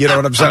 You know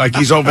what I'm saying? Like,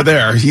 he's over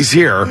there, he's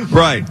here.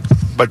 Right.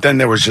 But then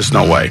there was just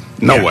no way.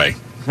 No way.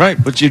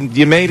 Right, but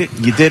you made it,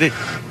 you did it,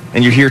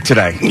 and you're here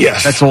today.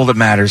 Yes. That's all that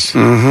matters.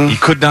 Mm-hmm. You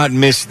could not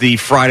miss the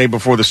Friday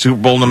before the Super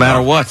Bowl no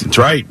matter what. That's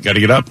right. Got to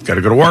get up, got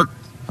to go to work.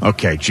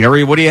 Okay,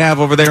 Jerry, what do you have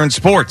over there in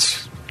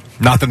sports?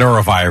 Not the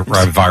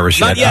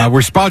norovirus Not yet. yet.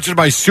 We're sponsored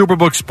by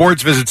Superbook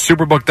Sports. Visit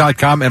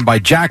superbook.com and by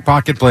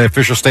Jackpocket. Play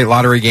official state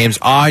lottery games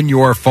on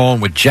your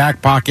phone with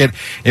Jackpocket.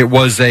 It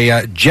was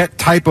a Jet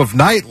type of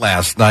night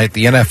last night.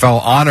 The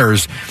NFL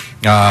honors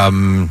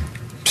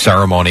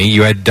ceremony.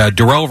 You had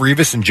Darrelle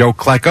Revis and Joe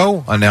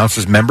Klecko announced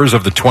as members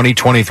of the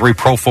 2023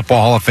 Pro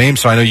Football Hall of Fame.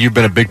 So I know you've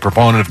been a big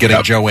proponent of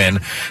getting Joe in.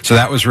 So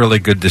that was really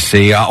good to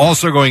see.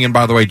 Also going in,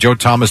 by the way, Joe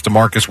Thomas,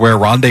 DeMarcus Ware,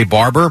 Rondé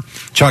Barber,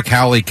 Chuck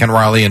Howley, Ken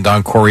Riley, and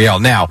Don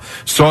Coryell. Now,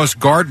 Sauce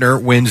Gardner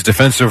wins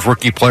Defensive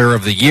Rookie Player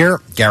of the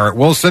Year. Garrett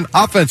Wilson,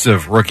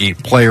 Offensive Rookie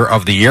Player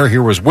of the Year.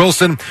 Here was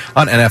Wilson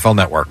on NFL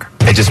Network.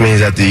 It just means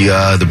that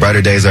the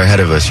brighter days are ahead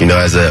of us,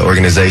 as an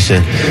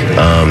organization.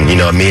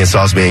 Me and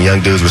Sauce being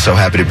young dudes, we're so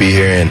happy to be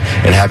here and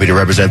happy to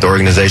represent the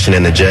organization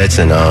and the Jets.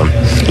 And,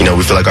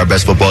 we feel like our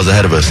best football is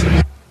ahead of us.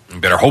 You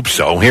better hope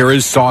so. Here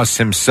is Sauce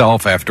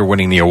himself after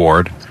winning the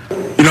award.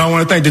 I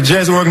want to thank the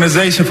Jets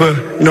organization for,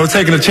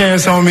 taking a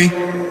chance on me,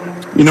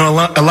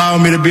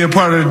 allowing me to be a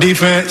part of the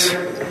defense.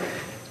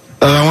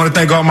 I want to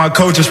thank all my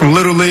coaches from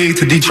Little League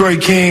to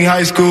Detroit King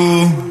High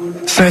School,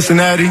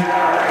 Cincinnati,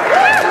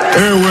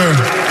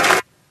 everywhere.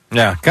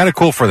 Yeah, kind of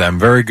cool for them.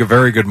 Very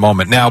good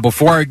moment. Now,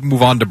 before I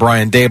move on to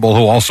Brian Dable,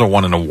 who also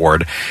won an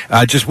award,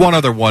 just one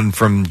other one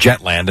from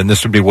Jetland, and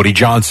this would be Woody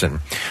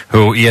Johnson,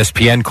 who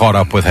ESPN caught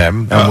up with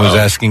him and was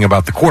asking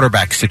about the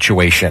quarterback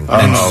situation.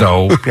 And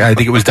so I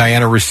think it was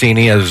Diana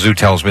Rossini, as Zoo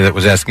tells me, that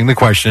was asking the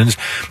questions.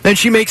 And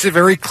she makes it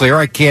very clear.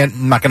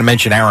 I'm not going to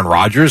mention Aaron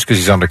Rodgers because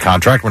he's under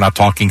contract. We're not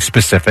talking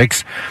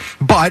specifics.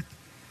 But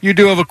you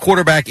do have a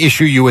quarterback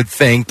issue, you would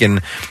think.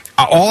 And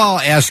all I'll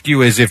ask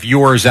you is if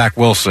you're Zach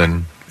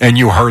Wilson and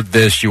you heard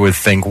this, you would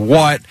think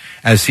what,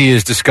 as he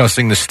is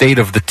discussing the state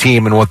of the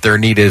team and what their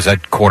need is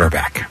at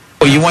quarterback?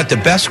 Well, you want the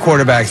best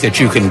quarterback that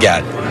you can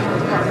get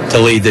to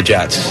lead the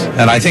Jets.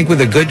 And I think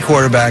with a good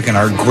quarterback and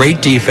our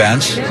great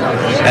defense,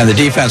 and the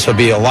defense will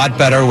be a lot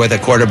better with a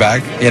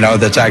quarterback,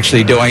 that's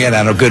actually doing it,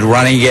 and a good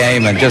running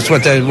game, and just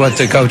what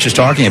the coach is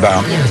talking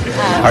about.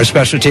 Our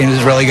special teams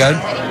is really good.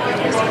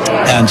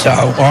 And so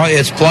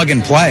it's plug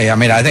and play. I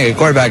mean, I think a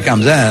quarterback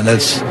comes in,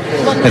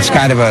 it's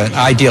kind of an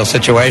ideal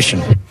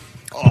situation.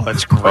 Oh,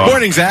 that's great.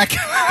 Morning, Zach.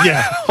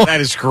 Yeah,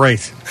 that is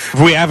great.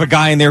 We have a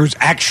guy in there who's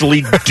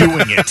actually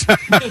doing it.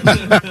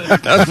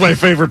 That's my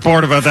favorite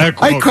part about that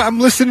quote. I'm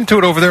listening to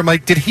it over there. I'm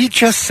like, did he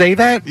just say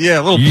that? Yeah,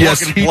 a little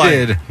yes, plug and play.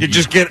 He did. You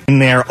just get in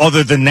there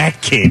other than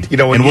that kid,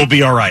 and we'll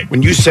be all right.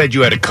 When you said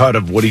you had a cut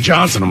of Woody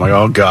Johnson, I'm like,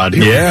 oh, God.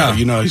 Yeah.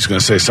 He's going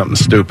to say something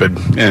stupid.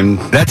 And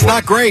that's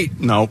not great.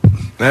 No.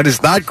 That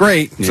is not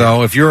great. Yeah.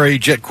 So if you're a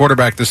Jet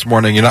quarterback this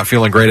morning, you're not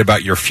feeling great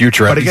about your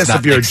future, at least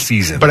not next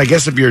season. But I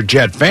guess if you're a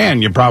Jet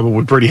fan, you're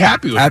probably pretty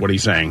happy with what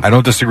he's saying. I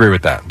don't disagree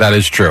with that. That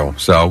is true.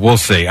 So we'll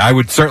see. I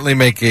would certainly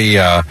make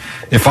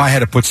if I had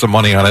to put some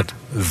money on it,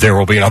 there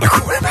will be another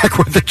quarterback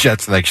with the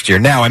Jets next year.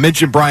 Now, I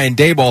mentioned Brian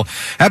Dable.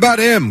 How about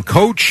him?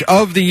 Coach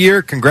of the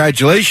Year.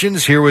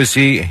 Congratulations. Here was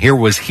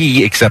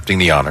he accepting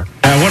the honor.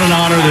 What an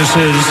honor this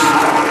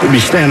is to be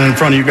standing in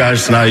front of you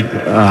guys tonight.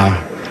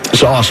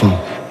 It's awesome.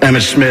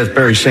 Emmitt Smith,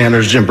 Barry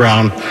Sanders, Jim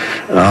Brown.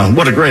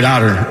 What a great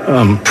honor.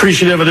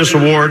 Appreciative of this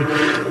award.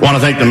 Want to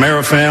thank the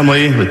Mara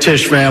family, the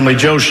Tisch family,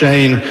 Joe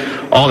Shane,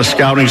 all the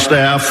scouting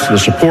staff, the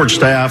support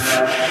staff,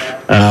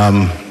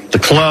 the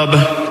club,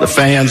 the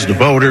fans, the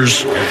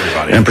voters,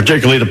 and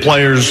particularly the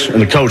players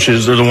and the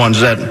coaches. They're the ones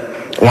that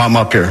why I'm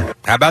up here.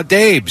 How about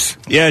Dabes?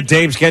 Yeah,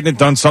 Dave's getting it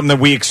done, something that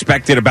we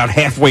expected about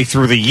halfway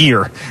through the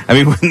year. I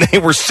mean, when they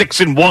were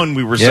 6-1,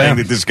 we were saying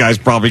that this guy's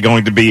probably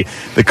going to be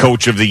the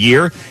coach of the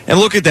year. And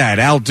look at that.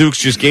 Al Dukes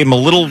just gave him a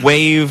little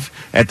wave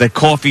at the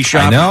coffee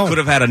shop. I know. He could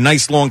have had a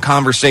nice long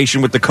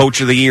conversation with the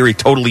coach of the year. He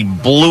totally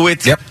blew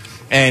it. Yep.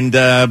 And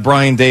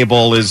Brian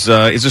Daboll is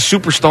a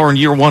superstar in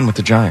year one with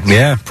the Giants.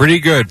 Yeah, pretty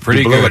good.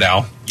 Pretty good. It,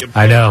 Al.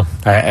 I know.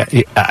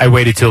 I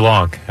waited too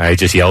long. I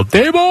just yelled,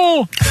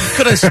 Daboll!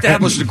 Could have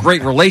established a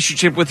great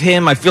relationship with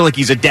him. I feel like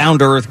he's a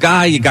down-to-earth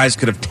guy. You guys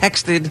could have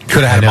texted.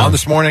 Could have had him on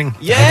this morning.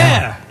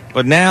 Yeah.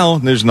 But now,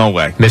 there's no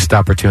way. Missed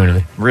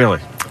opportunity. Really?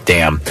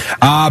 Damn.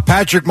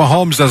 Patrick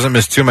Mahomes doesn't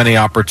miss too many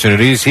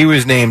opportunities. He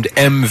was named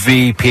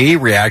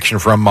MVP. Reaction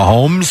from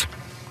Mahomes.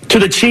 To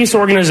the Chiefs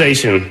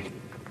organization,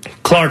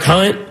 Clark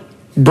Hunt,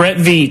 Brett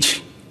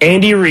Veach,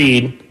 Andy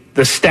Reid,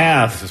 the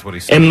staff,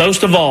 and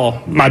most of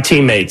all, my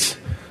teammates.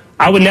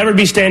 I would never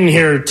be standing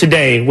here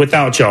today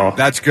without y'all.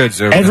 That's good,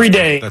 Zoo. Every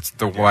day.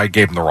 I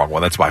gave him the wrong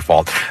one. That's my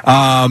fault.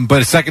 But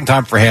a second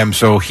time for him,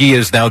 so he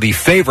is now the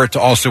favorite to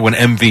also win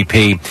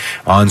MVP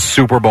on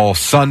Super Bowl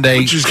Sunday.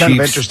 Which is kind of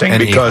interesting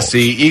because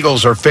the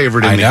Eagles are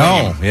favored in the game.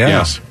 I know, yeah.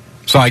 Yes.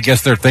 So I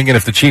guess they're thinking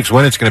if the Chiefs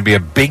win, it's going to be a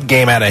big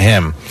game out of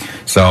him.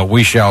 So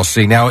we shall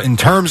see. Now, in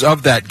terms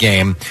of that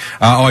game,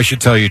 I should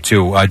tell you,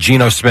 too,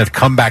 Geno Smith,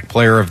 comeback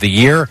player of the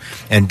year,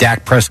 and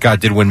Dak Prescott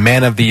did win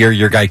man of the year.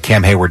 Your guy,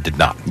 Cam Hayward, did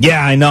not.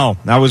 Yeah, I know.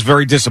 I was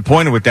very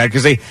disappointed with that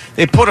because they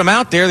put him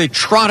out there. They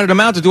trotted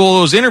him out to do all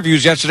those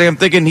interviews yesterday. I'm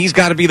thinking he's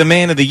got to be the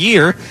man of the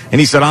year. And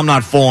he said, I'm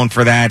not falling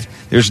for that.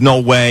 There's no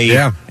way.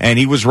 Yeah. And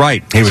he was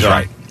right. He was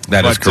right.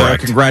 That is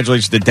correct.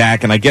 Congratulations to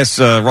Dak, and I guess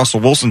Russell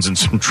Wilson's in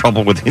some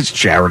trouble with his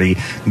charity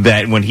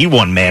that when he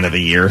won Man of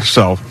the Year.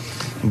 So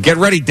get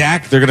ready,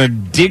 Dak. They're going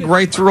to dig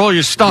right through all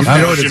your stuff.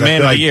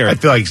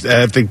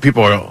 I think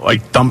people are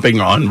like dumping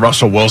on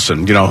Russell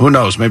Wilson. Who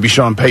knows? Maybe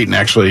Sean Payton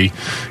actually,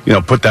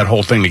 put that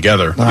whole thing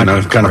together. Kind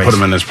of put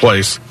him in his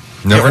place.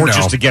 Or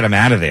just to get him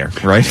out of there,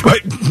 right? But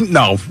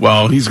no,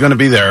 well, he's going to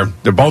be there.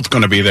 They're both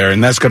going to be there,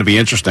 and that's going to be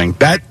interesting.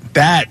 That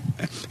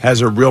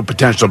has a real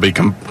potential to be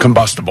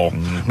combustible.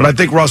 Mm-hmm. But I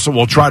think Russell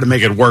will try to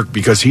make it work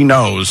because he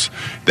knows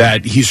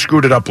that he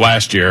screwed it up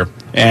last year,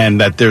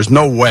 and that there's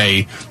no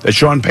way that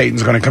Sean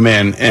Payton's going to come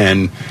in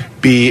and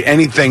be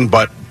anything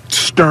but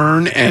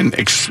stern and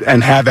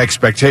have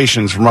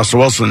expectations from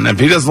Russell Wilson.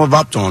 If he doesn't live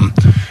up to them,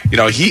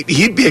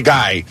 he'd be a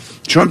guy.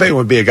 Sean Payton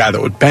would be a guy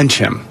that would bench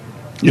him.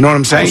 You know what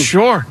I'm saying? Oh,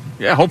 sure.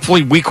 Yeah,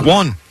 hopefully week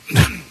 1.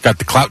 Got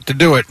the clout to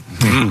do it.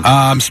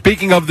 Mm-hmm.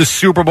 Speaking of the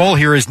Super Bowl,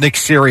 here is Nick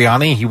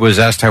Sirianni. He was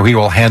asked how he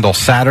will handle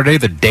Saturday,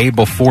 the day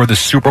before the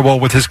Super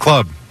Bowl, with his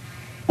club.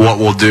 What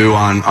we'll do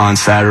on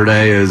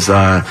Saturday is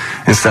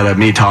instead of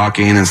me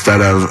talking,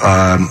 instead of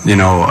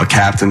a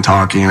captain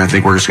talking, I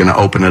think we're just going to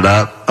open it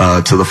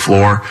up to the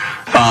floor.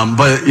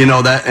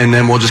 And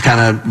then we'll just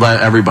kind of let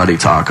everybody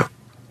talk.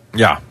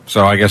 Yeah,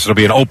 so I guess it'll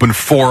be an open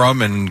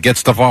forum and get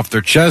stuff off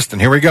their chest,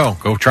 and here we go.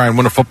 Go try and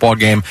win a football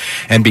game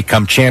and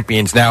become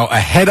champions. Now,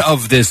 ahead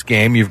of this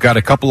game, you've got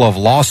a couple of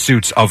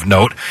lawsuits of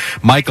note.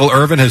 Michael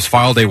Irvin has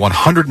filed a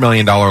 $100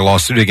 million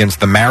lawsuit against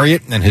the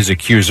Marriott and his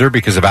accuser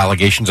because of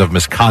allegations of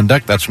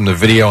misconduct. That's from the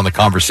video and the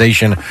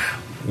conversation.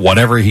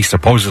 Whatever he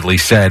supposedly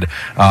said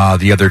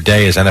the other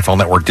day, as NFL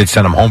Network did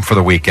send him home for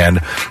the weekend.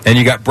 And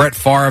you got Brett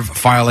Favre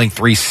filing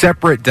 3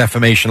 separate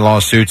defamation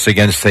lawsuits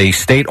against a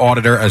state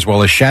auditor as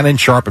well as Shannon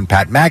Sharpe and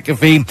Pat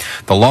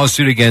McAfee. The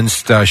lawsuit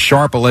against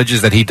Sharpe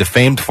alleges that he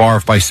defamed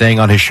Favre by saying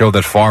on his show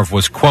that Favre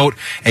was, quote,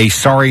 a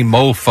sorry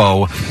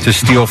mofo to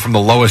steal from the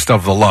lowest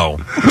of the low.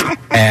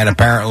 And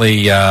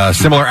apparently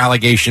similar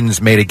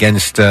allegations made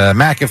against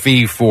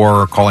McAfee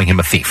for calling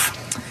him a thief.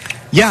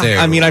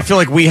 Yeah, I feel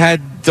like we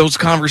had those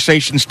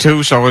conversations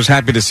too, so I was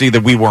happy to see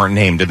that we weren't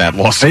named in that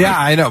lawsuit. Yeah,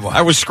 I know.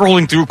 I was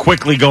scrolling through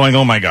quickly going,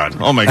 oh my God.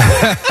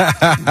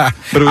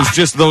 But it was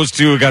just those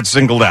two who got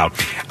singled out.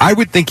 I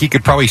would think he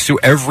could probably sue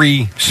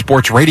every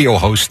sports radio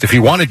host if he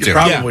wanted to. You're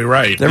probably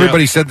right.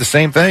 Everybody said the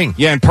same thing.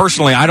 Yeah, and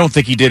personally, I don't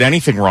think he did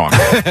anything wrong.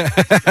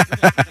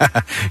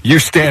 You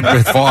stand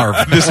with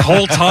Favre. This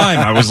whole time,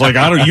 I was like,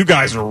 you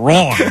guys are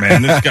wrong,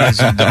 man. This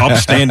guy's an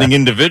upstanding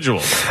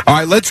individual. All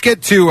right, let's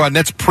get to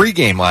Nets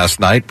pregame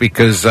last night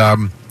because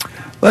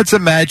let's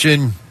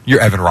imagine you're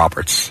Evan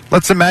Roberts.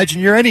 Let's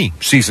imagine you're any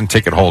season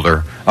ticket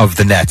holder of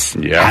the Nets.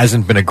 Yeah.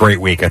 Hasn't been a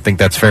great week. I think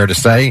that's fair to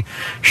say.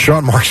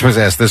 Sean Marks was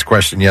asked this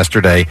question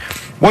yesterday.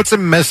 What's a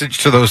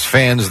message to those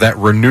fans that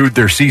renewed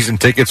their season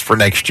tickets for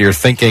next year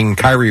thinking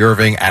Kyrie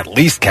Irving, at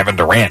least Kevin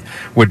Durant,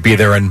 would be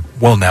there, and,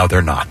 well, now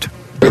they're not?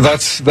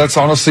 That's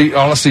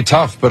honestly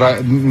tough.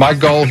 But my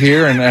goal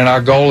here and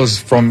our goal is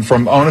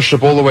from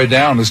ownership all the way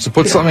down is to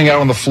put something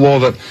out on the floor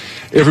that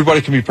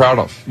everybody can be proud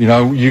of.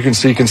 You can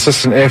see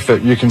consistent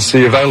effort, you can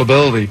see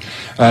availability,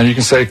 and you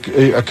can see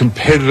a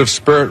competitive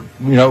spirit.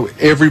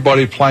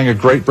 Everybody playing a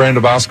great brand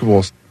of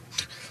basketball.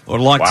 What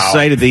I'd like to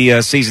say to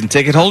the season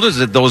ticket holders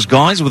that those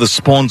guys were the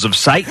spawns of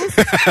Satan,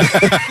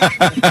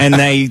 and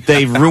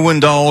they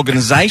ruined our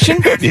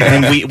organization,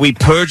 and we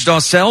purged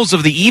ourselves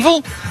of the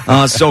evil.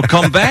 So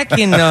come back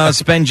and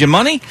spend your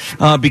money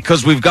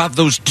because we've got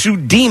those 2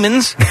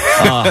 demons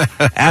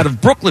out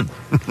of Brooklyn.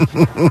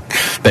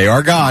 They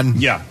are gone.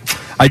 Yeah.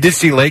 I did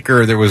see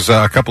there was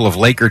a couple of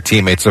Laker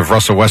teammates of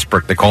Russell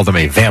Westbrook. They called him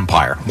a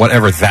vampire,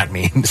 whatever that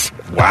means.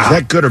 Wow. Is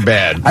that good or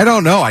bad? I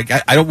don't know. I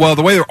don't. Well,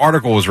 the way the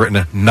article was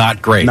written,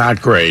 not great.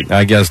 Not great.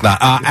 I guess not.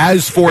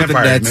 As for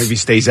vampire, the Nets, maybe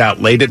stays out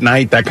late at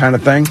night, that kind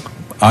of thing.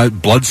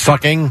 Blood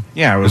sucking.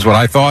 Yeah, was what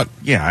I thought.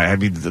 Yeah,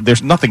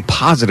 there's nothing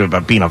positive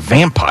about being a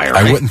vampire.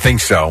 Right? I wouldn't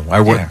think so.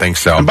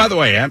 And by the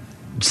way,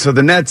 so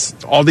the Nets,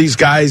 all these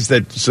guys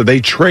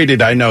they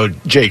traded, I know,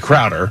 Jay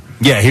Crowder.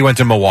 Yeah, he went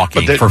to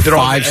Milwaukee for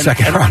 5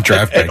 second-round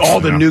draft picks. And all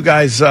the new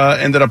guys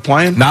ended up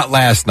playing? Not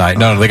last night.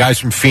 No, the guys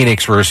from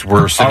Phoenix were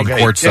sitting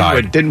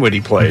courtside.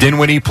 Dinwiddie played.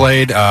 Dinwiddie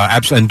played,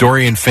 and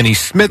Dorian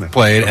Finney-Smith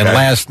played, and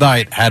last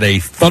night had a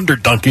thunder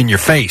dunk in your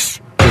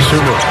face.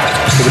 Consumer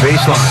to the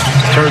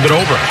baseline, turned it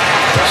over.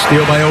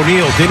 Steal by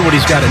O'Neal.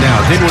 Dinwiddie's got it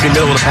now. Dinwiddie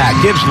middle of the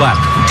pack. Gibbs left.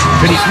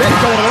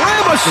 Finney-Smith going to the rim.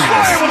 A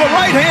slam with the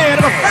right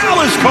hand, and a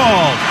foul is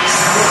called.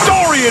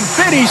 Dorian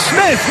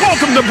Finney-Smith,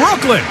 welcome to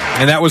Brooklyn.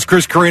 And that was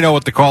Chris Carino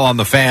with the call on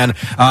the Fan.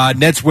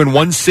 Nets win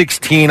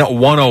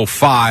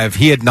 116-105.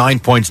 He had 9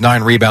 points,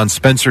 9 rebounds.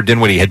 Spencer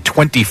Dinwiddie had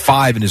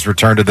 25 in his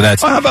return to the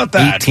Nets. How about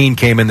that? 18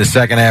 came in the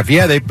second half.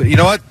 Yeah, you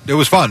know what? It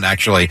was fun,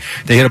 actually.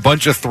 They hit a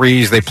bunch of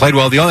threes. They played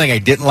well. The only thing I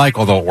didn't like,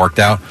 although it worked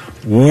out,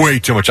 way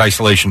too much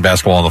isolation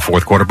basketball in the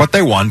fourth quarter, but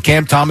they won.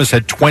 Cam Thomas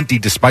had 20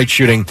 despite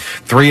shooting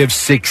 3 of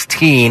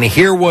 16.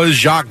 Here was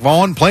Jacques Vaughn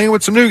on playing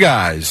with some new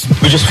guys.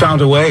 We just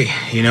found a way.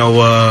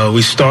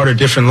 We started a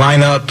different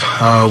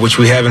lineup, which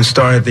we haven't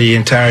started the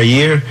entire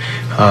year.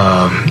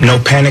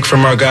 No panic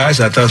from our guys.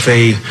 I thought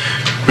they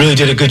really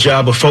did a good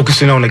job of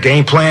focusing on the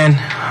game plan.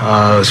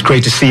 It's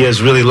great to see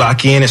us really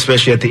lock in,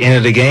 especially at the end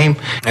of the game.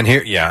 And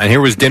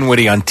here was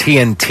Dinwiddie on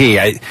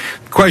TNT.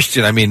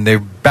 They're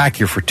back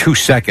here for 2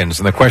 seconds,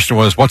 and the question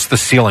was, what's the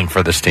ceiling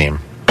for this team?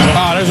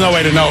 There's no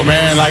way to know,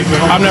 man. Like,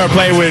 I've never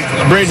played with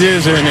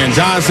Bridges and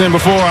Johnson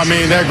before.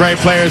 They're great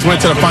players, went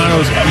to the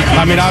finals.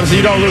 Obviously,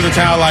 you don't lose a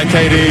talent like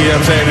KD,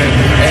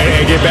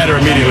 and get better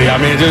immediately.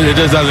 It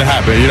just doesn't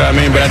happen, you know what I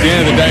mean? But at the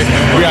end of the day,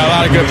 we got a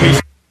lot of good pieces.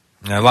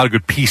 A lot of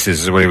good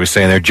pieces is what he was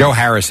saying there. Joe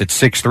Harris hit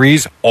 6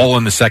 threes, all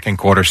in the second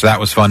quarter, so that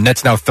was fun.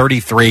 Nets now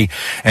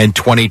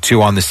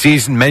 33-22 on the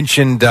season.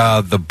 Mentioned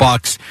the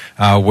Bucks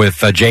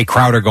with Jay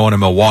Crowder going to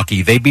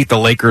Milwaukee. They beat the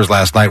Lakers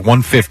last night,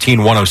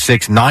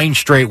 115-106. 9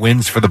 straight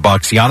wins for the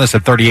Bucks. Giannis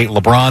at 38.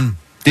 LeBron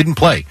didn't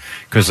play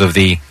because of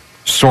the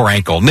sore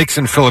ankle. Knicks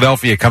in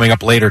Philadelphia coming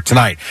up later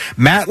tonight.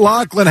 Matt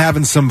Lachlan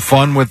having some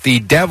fun with the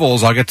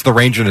Devils. I'll get to the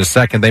Rangers in a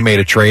second. They made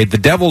a trade. The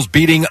Devils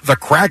beating the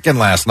Kraken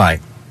last night.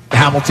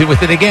 Hamilton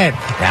with it again.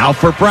 Now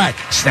for Brett.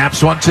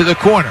 Snaps one to the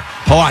corner.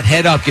 Palat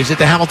head up, gives it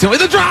to Hamilton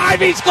with a drive.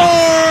 He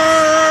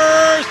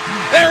scores!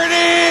 There it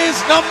is!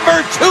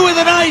 Number 2 of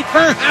the night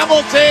for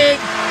Hamilton.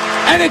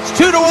 And it's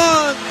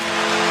 2-1.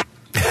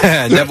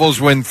 Devils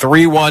win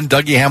 3-1.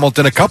 Dougie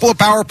Hamilton, a couple of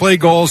power play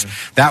goals.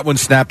 That one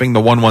snapping the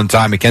 1-1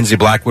 tie. Mackenzie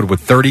Blackwood with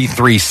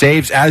 33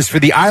 saves. As for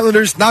the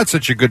Islanders, not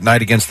such a good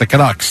night against the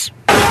Canucks.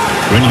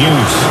 Quinn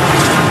Hughes,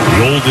 the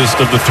oldest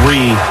of the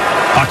 3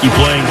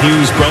 hockey-playing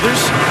Hughes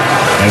brothers.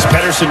 As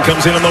Pettersson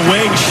comes in on the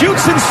wing,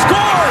 shoots and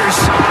scores!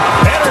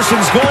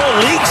 Pettersson's goal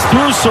leaks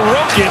through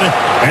Sorokin,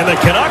 and the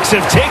Canucks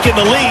have taken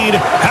the lead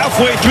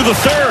halfway through the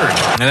third.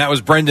 And that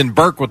was Brendan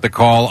Burke with the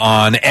call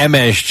on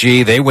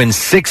MSG. They win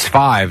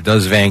 6-5,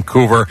 does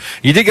Vancouver.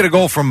 You did get a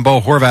goal from Bo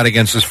Horvat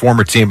against his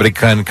former team, but it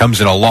kind of comes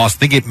in a loss. I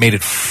think it made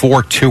it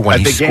 4-2 when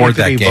he scored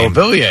that game.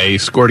 Beauvillier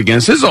scored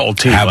against his old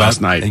team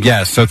last night.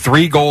 Yeah, so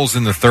 3 goals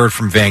in the third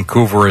from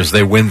Vancouver as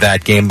they win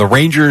that game. The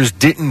Rangers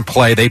didn't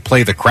play. They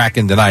play the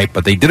Kraken tonight,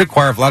 but they did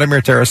acquire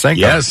Vladimir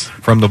Tarasenko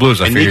from the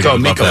Blues. And Nico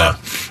Mikkola.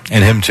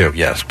 And him too,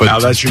 yes. But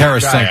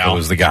Tarasenko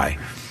was the guy.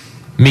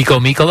 Mikko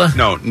Mikkola?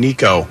 No,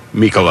 Nico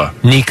Mikkola.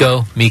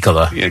 Nico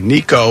Mikkola. Yeah,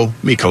 Nico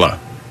Mikkola.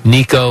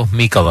 Nico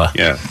Mikkola.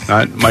 Yeah,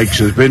 not Mike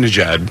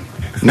Zibanejad.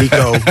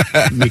 Nico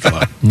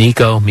Mikkola.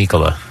 Nico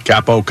Mikkola.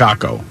 Capo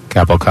Caco.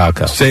 Capo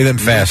Caco. Say them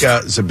fast.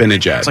 Nika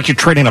Zibanejad. It's like you're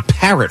trading a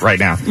parrot right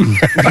now.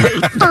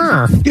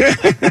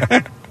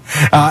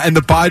 And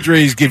the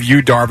Padres give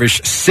Yu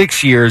Darvish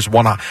 6 years,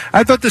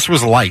 I thought this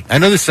was light. I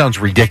know this sounds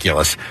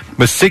ridiculous,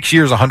 but 6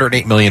 years,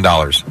 $108 million.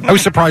 I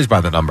was surprised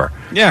by the number.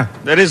 Yeah,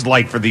 that is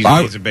light for these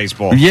days of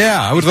baseball.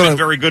 Yeah, I was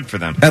very good for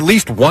them. At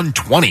least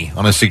 120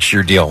 on a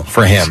 6-year deal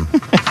for him.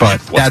 But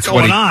that's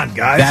going on,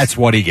 guys? That's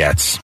what he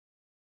gets.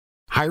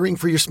 Hiring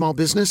for your small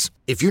business?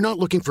 If you're not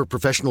looking for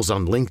professionals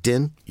on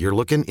LinkedIn, you're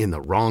looking in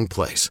the wrong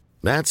place.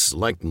 That's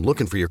like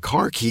looking for your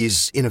car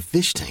keys in a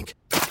fish tank.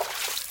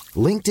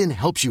 LinkedIn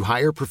helps you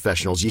hire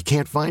professionals you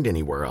can't find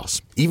anywhere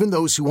else, even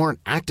those who aren't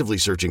actively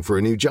searching for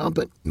a new job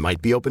but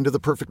might be open to the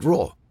perfect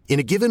role. In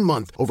a given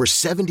month, over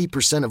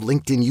 70% of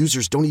LinkedIn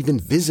users don't even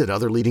visit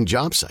other leading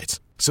job sites.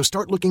 So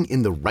start looking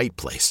in the right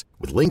place.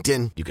 With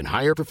LinkedIn, you can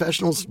hire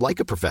professionals like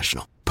a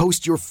professional.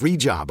 Post your free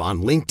job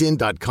on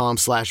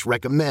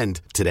linkedin.com/recommend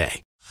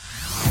today.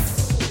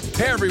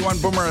 Hey everyone,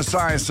 Boomer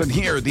Esiason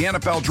here. The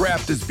NFL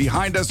Draft is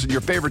behind us and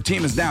your favorite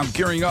team is now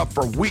gearing up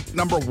for week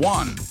number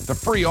 1. The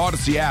free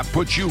Odyssey app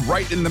puts you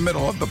right in the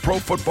middle of the pro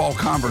football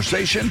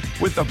conversation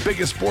with the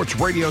biggest sports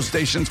radio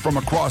stations from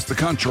across the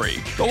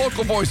country. The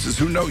local voices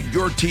who know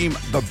your team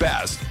the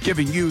best,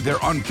 giving you their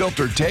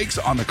unfiltered takes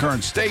on the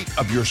current state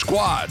of your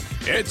squad.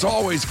 It's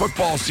always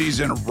football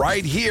season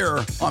right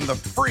here on the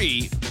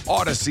free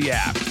Odyssey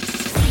app.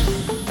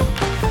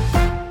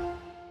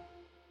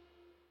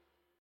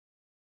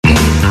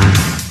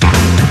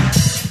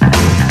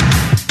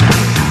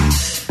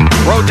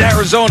 Road to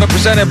Arizona,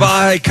 presented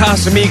by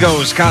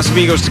Casamigos.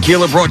 Casamigos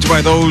tequila, brought to you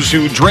by those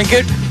who drink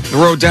it. The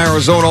Road to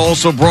Arizona,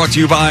 also brought to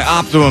you by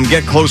Optimum.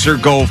 Get closer,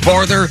 go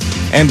farther.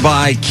 And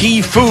by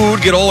Key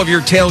Food. Get all of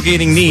your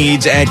tailgating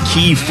needs at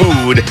Key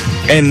Food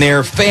and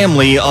their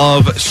family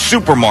of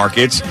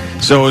supermarkets.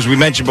 So, as we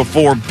mentioned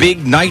before,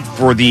 big night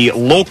for the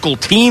local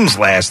teams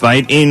last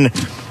night in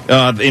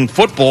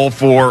football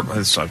for, I'm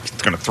going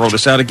to throw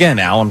this out again,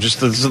 Al.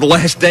 This is the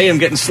last day. I'm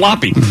getting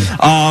sloppy.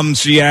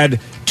 So you had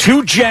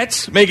 2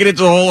 Jets making it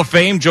to the Hall of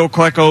Fame, Joe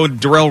Klecko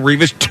and Darrelle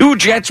Revis. 2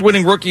 Jets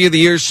winning Rookie of the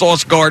Year,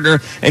 Sauce Gardner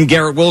and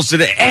Garrett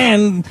Wilson.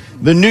 And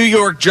the New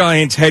York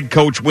Giants head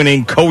coach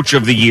winning Coach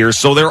of the Year.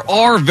 So there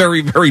are very,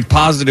 very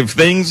positive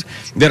things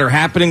that are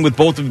happening with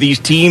both of these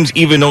teams,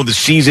 even though the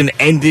season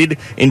ended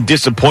in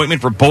disappointment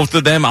for both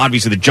of them.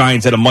 Obviously, the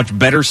Giants had a much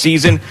better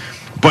season.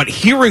 But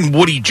hearing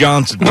Woody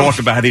Johnson talk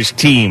about his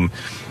team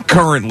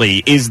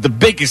currently is the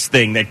biggest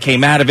thing that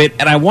came out of it,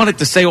 and I wanted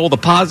to say all the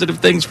positive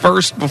things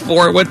first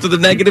before I went to the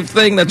negative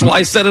thing. That's why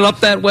I set it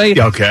up that way.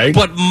 Okay.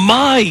 But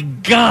my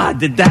God,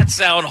 did that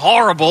sound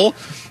horrible.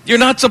 You're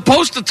not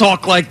supposed to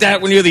talk like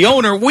that when you're the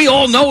owner. We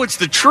all know it's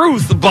the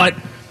truth, but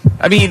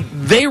I mean,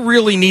 they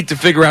really need to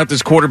figure out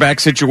this quarterback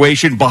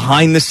situation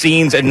behind the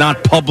scenes and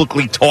not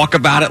publicly talk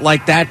about it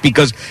like that,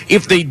 because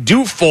if they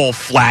do fall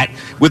flat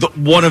with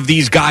one of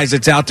these guys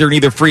that's out there in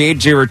either free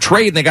agency or a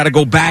trade, and they got to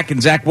go back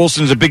and Zach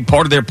Wilson's a big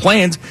part of their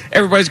plans,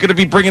 everybody's going to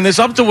be bringing this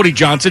up to Woody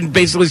Johnson,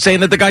 basically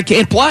saying that the guy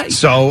can't play.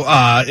 So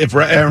if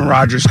Aaron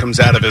Rodgers comes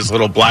out of his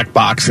little black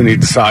box and he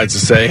decides to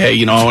say,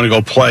 hey, I want to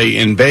go play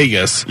in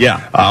Vegas,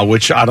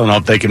 which I don't know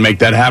if they can make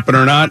that happen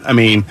or not. I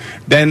mean,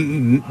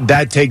 then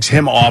that takes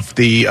him off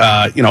the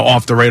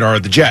off the radar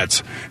of the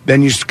Jets.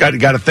 Then you got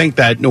to think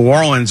that New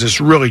Orleans is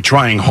really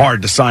trying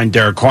hard to sign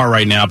Derek Carr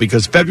right now,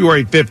 because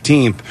February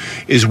 15th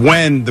is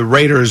when the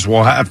Raiders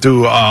will have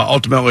to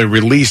ultimately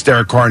release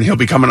Derek Carr and he'll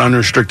become an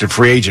unrestricted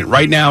free agent.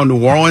 Right now,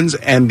 New Orleans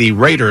and the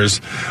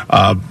Raiders,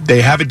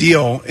 they have a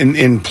deal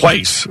in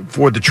place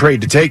for the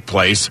trade to take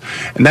place,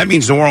 and that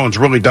means New Orleans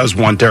really does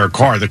want Derek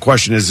Carr. The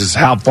question is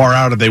how far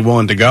out are they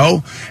willing to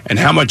go, and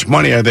how much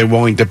money are they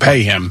willing to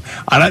pay him?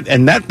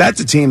 And that's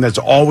a team that's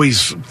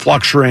always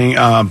fluctuating.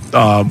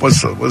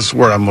 What's the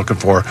word I'm looking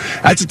for?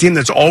 That's a team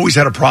that's always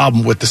had a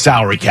problem with the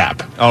salary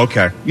cap.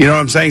 Okay. You know what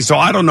I'm saying? So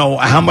I don't know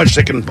how much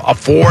they can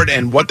afford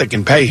and what they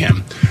can pay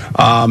him.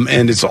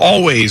 And it's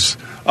always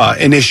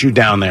an issue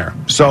down there.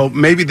 So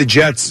maybe the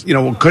Jets,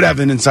 could have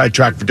an inside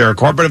track for Derek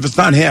Carr, but if it's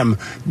not him,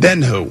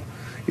 then who?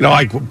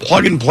 Like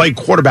plug-and-play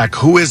quarterback,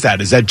 who is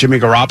that? Is that Jimmy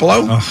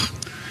Garoppolo? Ugh.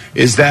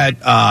 Is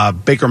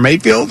that Baker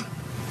Mayfield?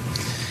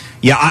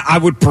 Yeah, I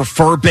would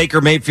prefer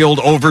Baker Mayfield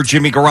over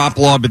Jimmy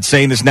Garoppolo. I've been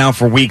saying this now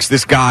for weeks.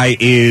 This guy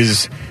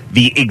is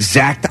the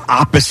exact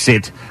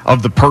opposite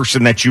of the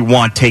person that you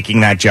want taking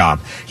that job.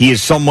 He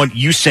is someone,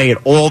 you say it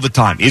all the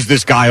time, is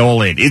this guy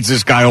all in? Is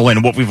this guy all in?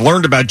 And what we've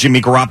learned about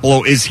Jimmy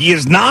Garoppolo is he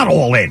is not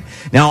all in.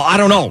 Now, I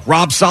don't know.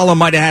 Rob Saleh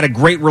might have had a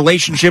great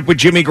relationship with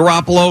Jimmy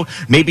Garoppolo.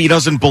 Maybe he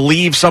doesn't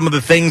believe some of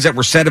the things that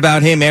were said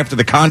about him after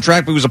the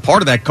contract, but he was a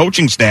part of that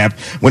coaching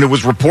staff when it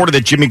was reported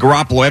that Jimmy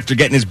Garoppolo, after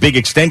getting his big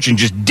extension,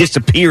 just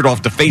disappeared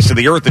off the face of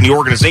the earth and the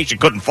organization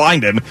couldn't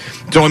find him.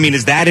 So, I mean,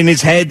 is that in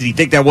his head? Did he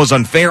think that was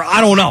unfair?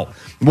 I don't know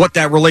what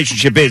that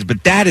relationship is,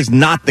 but that is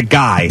not the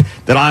guy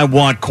that I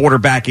want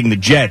quarterbacking the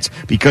Jets,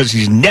 because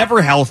he's never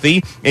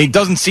healthy and he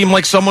doesn't seem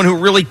like someone who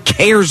really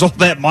cares all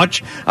that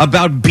much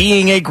about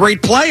being a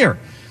great player.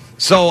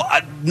 So,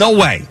 no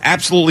way.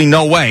 Absolutely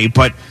no way.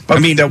 But I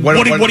mean,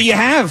 what do you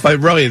have? But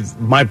really,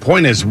 my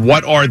point is,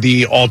 what are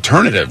the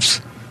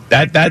alternatives?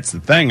 That's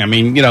the thing. I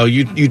mean,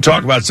 you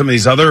talk about some of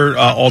these other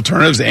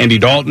alternatives, Andy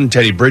Dalton,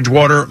 Teddy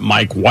Bridgewater,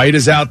 Mike White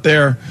is out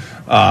there.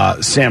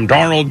 Sam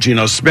Darnold,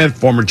 Geno Smith,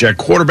 former Jet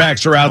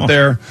quarterbacks are out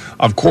there.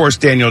 Of course,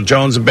 Daniel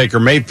Jones and Baker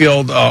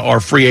Mayfield are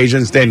free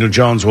agents. Daniel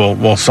Jones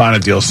will sign a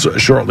deal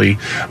shortly.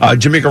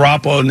 Jimmy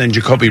Garoppolo and then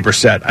Jacoby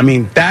Brissett. I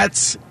mean,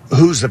 that's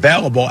who's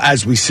available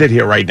as we sit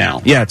here right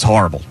now. Yeah, it's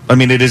horrible. I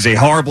mean, it is a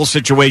horrible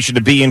situation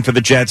to be in for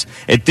the Jets.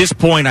 At this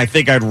point, I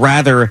think I'd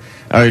rather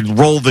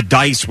roll the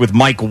dice with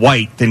Mike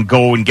White than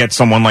go and get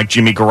someone like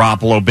Jimmy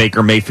Garoppolo,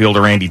 Baker Mayfield,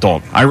 or Andy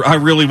Dalton. I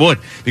really would,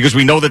 because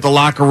we know that the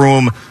locker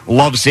room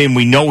loves him.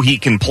 We know he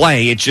can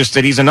play. It's just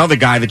that he's another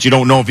guy that you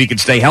don't know if he could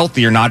stay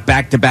healthy or not.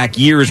 Back-to-back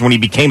years when he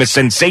became a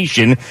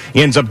sensation,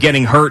 he ends up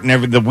getting hurt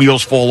and the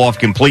wheels fall off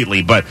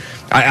completely. But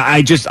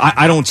I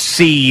don't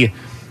see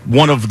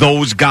one of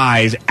those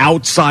guys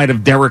outside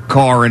of Derek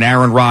Carr and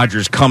Aaron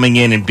Rodgers coming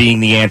in and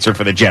being the answer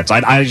for the Jets.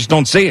 I just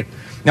don't see it.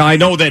 Now, I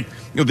know that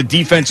the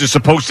defense is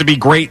supposed to be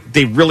great.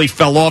 They really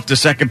fell off the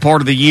second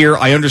part of the year.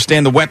 I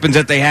understand the weapons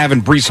that they have,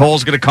 and Breece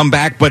Hall's going to come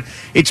back, but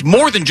it's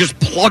more than just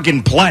plug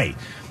and play.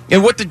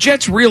 And what the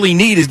Jets really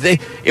need is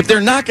if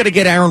they're not going to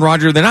get Aaron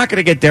Rodgers, they're not going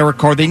to get Derek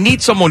Carr, they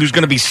need someone who's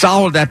going to be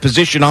solid at that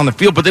position on the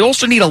field, but they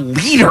also need a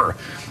leader.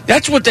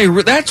 That's what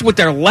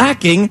they're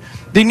lacking.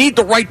 They need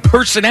the right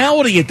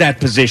personality at that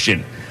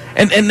position.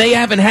 And they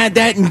haven't had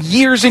that in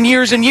years and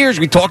years and years.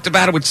 We talked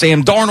about it with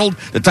Sam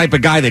Darnold, the type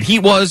of guy that he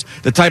was,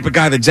 the type of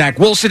guy that Zach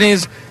Wilson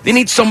is. They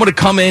need someone to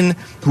come in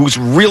who's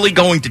really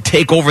going to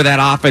take over that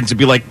offense and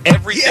be like,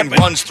 everything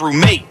runs through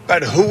me.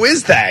 But who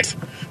is that?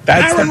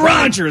 That's Aaron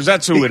Rodgers.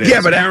 That's who it is. Yeah,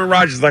 but Aaron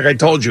Rodgers, like I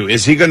told you,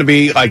 is he going to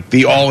be like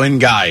the all-in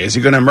guy? Is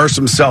he going to immerse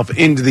himself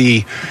into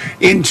the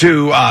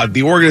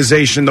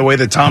organization the way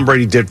that Tom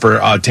Brady did for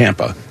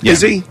Tampa? Yeah.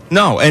 Is he?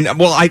 No, and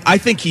well, I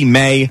think he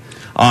may.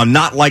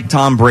 Not like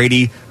Tom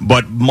Brady,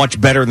 but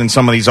much better than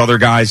some of these other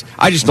guys.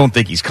 I just don't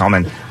think he's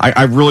coming.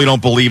 I really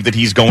don't believe that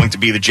he's going to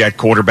be the Jet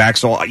quarterback.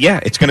 So,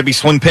 yeah, it's going to be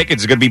slim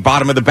pickings. It's going to be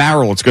bottom of the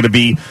barrel. It's going to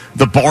be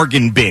the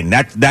bargain bin.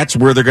 That's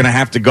where they're going to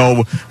have to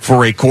go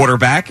for a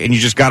quarterback, and you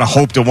just got to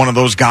hope that one of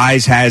those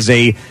guys has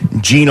a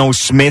Geno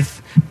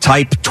Smith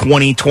type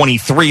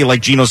 2023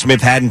 like Geno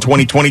Smith had in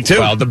 2022.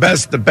 Well, the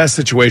best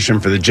situation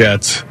for the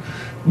Jets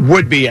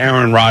would be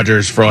Aaron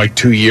Rodgers for like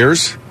 2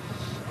 years.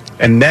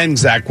 and then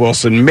Zach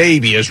Wilson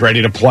maybe is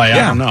ready to play.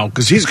 Yeah. I don't know,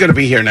 because he's going to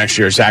be here next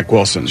year, Zach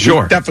Wilson.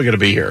 Sure. He's definitely going to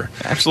be here.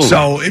 Absolutely.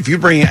 So if you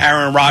bring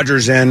Aaron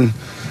Rodgers in,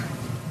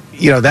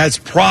 that's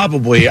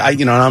probably,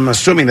 I'm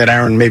assuming that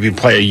Aaron maybe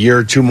play a year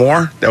or two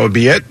more. That would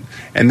be it.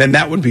 And then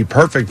that would be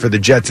perfect for the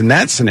Jets in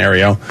that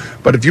scenario.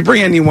 But if you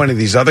bring any one of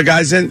these other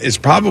guys in, it's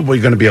probably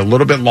going to be a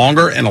little bit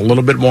longer and a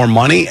little bit more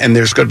money, and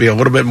there's going to be a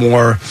little bit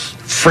more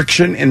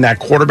friction in that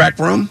quarterback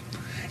room.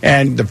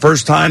 And the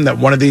first time that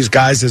one of these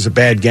guys has a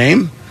bad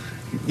game,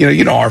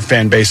 our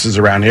fan bases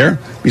around here,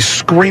 be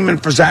screaming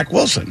for Zach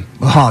Wilson.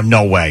 Oh,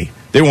 no way.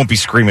 They won't be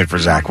screaming for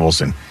Zach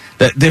Wilson.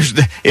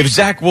 If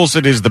Zach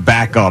Wilson is the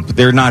backup,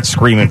 they're not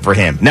screaming for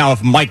him. Now,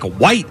 if Mike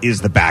White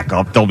is the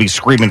backup, they'll be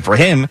screaming for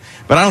him.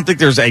 But I don't think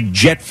there's a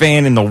Jet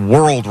fan in the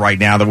world right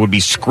now that would be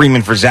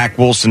screaming for Zach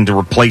Wilson to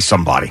replace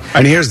somebody.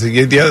 And here's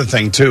the other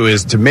thing, too,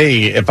 is to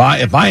me, if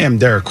I am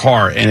Derek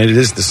Carr and it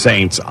is the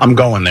Saints, I'm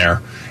going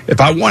there. If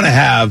I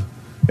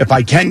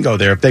can go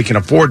there, if they can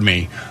afford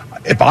me,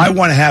 if I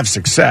want to have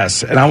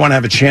success and I want to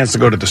have a chance to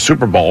go to the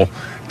Super Bowl,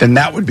 then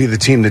that would be the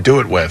team to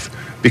do it with.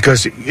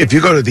 Because if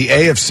you go to the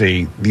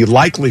AFC, the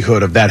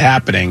likelihood of that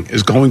happening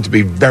is going to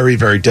be very,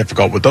 very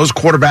difficult. With those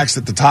quarterbacks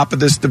at the top of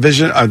this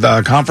division,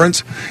 the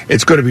conference,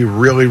 it's going to be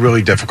really,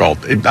 really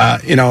difficult. And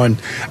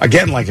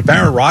again, like if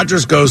Aaron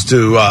Rodgers goes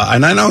to,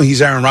 and I know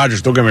he's Aaron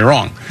Rodgers, don't get me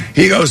wrong,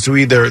 he goes to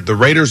either the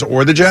Raiders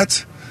or the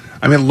Jets.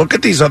 I mean, look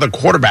at these other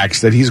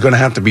quarterbacks that he's going to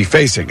have to be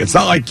facing. It's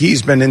not like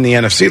he's been in the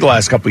NFC the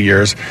last couple of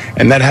years,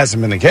 and that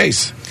hasn't been the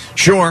case.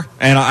 Sure,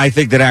 and I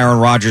think that Aaron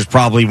Rodgers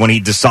probably, when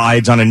he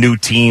decides on a new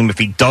team, if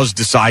he does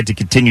decide to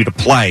continue to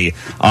play,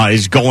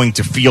 is going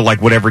to feel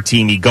like whatever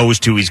team he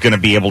goes to, he's going to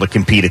be able to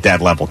compete at that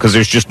level, because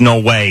there's just no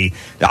way.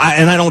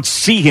 And I don't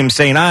see him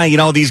saying,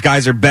 these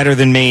guys are better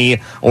than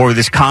me, or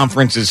this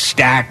conference is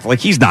stacked. Like,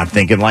 he's not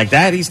thinking like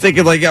that. He's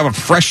thinking like, I have a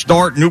fresh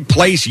start, new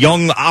place,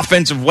 young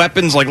offensive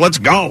weapons, like, let's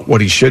go.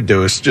 What he should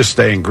do is just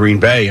stay in Green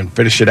Bay and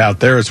finish it out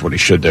there is what he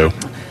should do.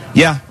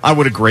 Yeah, I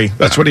would agree.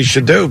 That's what he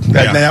should do.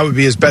 That would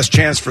be his best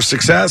chance for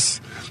success.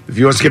 If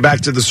he wants to get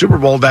back to the Super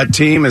Bowl, that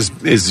team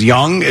is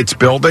young, it's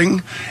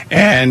building,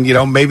 and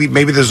maybe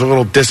there's a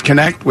little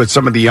disconnect with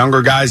some of the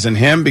younger guys and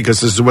him, because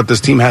this is what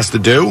this team has to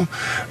do.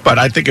 But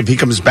I think if he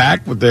comes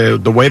back with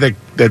the way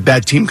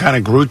that team kind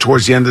of grew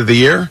towards the end of the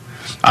year,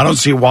 I don't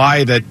see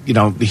why that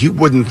he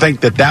wouldn't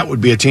think that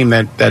would be a team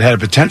that had a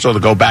potential to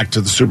go back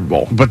to the Super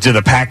Bowl. But do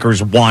the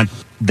Packers want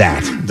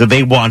that? Do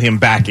they want him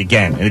back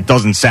again? And it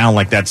doesn't sound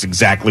like that's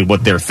exactly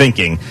what they're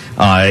thinking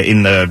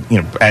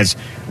as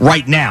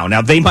right now.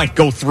 Now, they might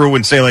go through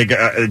and say,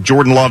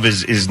 Jordan Love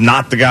is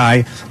not the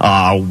guy.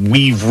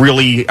 We've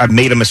really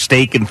made a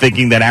mistake in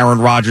thinking that Aaron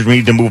Rodgers, we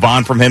need to move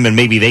on from him, and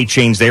maybe they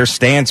change their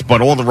stance. But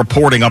all the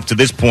reporting up to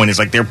this point is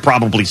like they're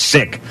probably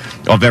sick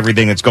of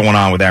everything that's going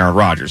on with Aaron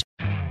Rodgers.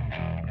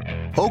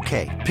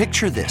 Okay,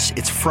 picture this.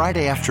 It's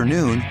Friday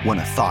afternoon when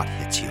a thought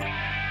hits you.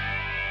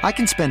 I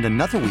can spend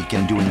another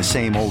weekend doing the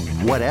same old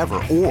whatever,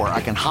 or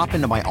I can hop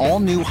into my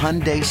all-new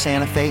Hyundai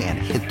Santa Fe and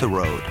hit the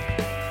road.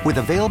 With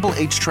available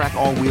H-Track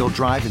all-wheel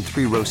drive and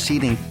 3-row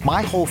seating,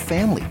 my whole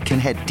family can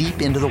head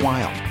deep into the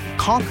wild.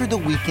 Conquer the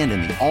weekend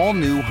in the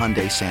all-new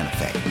Hyundai Santa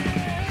Fe.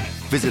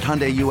 Visit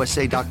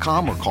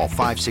HyundaiUSA.com or call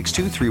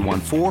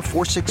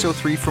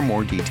 562-314-4603 for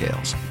more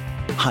details.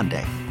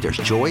 Hyundai, there's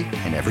joy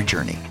in every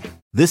journey.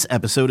 This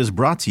episode is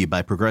brought to you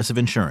by Progressive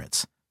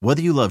Insurance.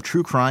 Whether you love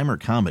true crime or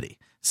comedy,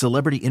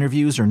 celebrity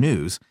interviews or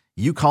news,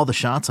 you call the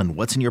shots on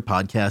what's in your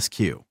podcast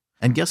queue.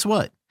 And guess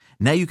what?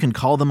 Now you can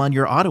call them on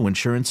your auto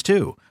insurance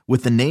too,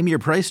 with the Name Your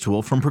Price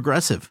tool from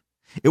Progressive.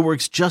 It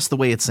works just the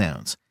way it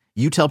sounds.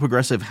 You tell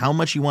Progressive how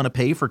much you want to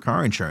pay for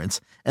car insurance,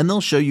 and they'll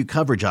show you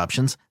coverage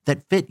options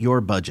that fit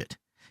your budget.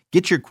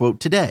 Get your quote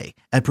today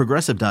at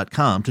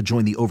Progressive.com to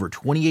join the over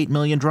 28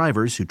 million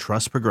drivers who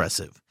trust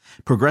Progressive.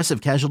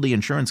 Progressive Casualty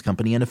Insurance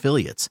Company and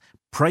Affiliates.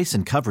 Price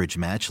and coverage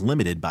match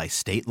limited by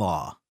state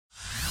law.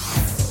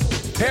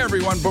 Hey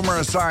everyone, Boomer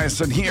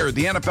Esiason here.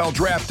 The NFL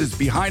Draft is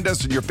behind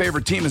us and your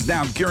favorite team is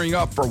now gearing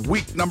up for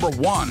week number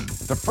 1.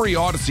 The free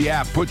Odyssey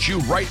app puts you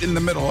right in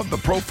the middle of the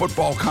pro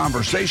football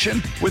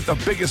conversation with the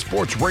biggest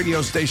sports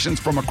radio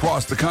stations from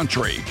across the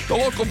country. The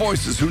local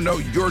voices who know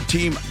your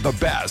team the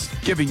best,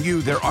 giving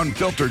you their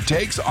unfiltered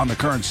takes on the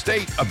current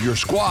state of your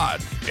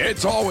squad.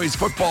 It's always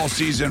football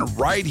season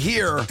right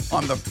here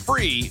on the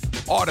free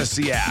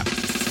Odyssey app.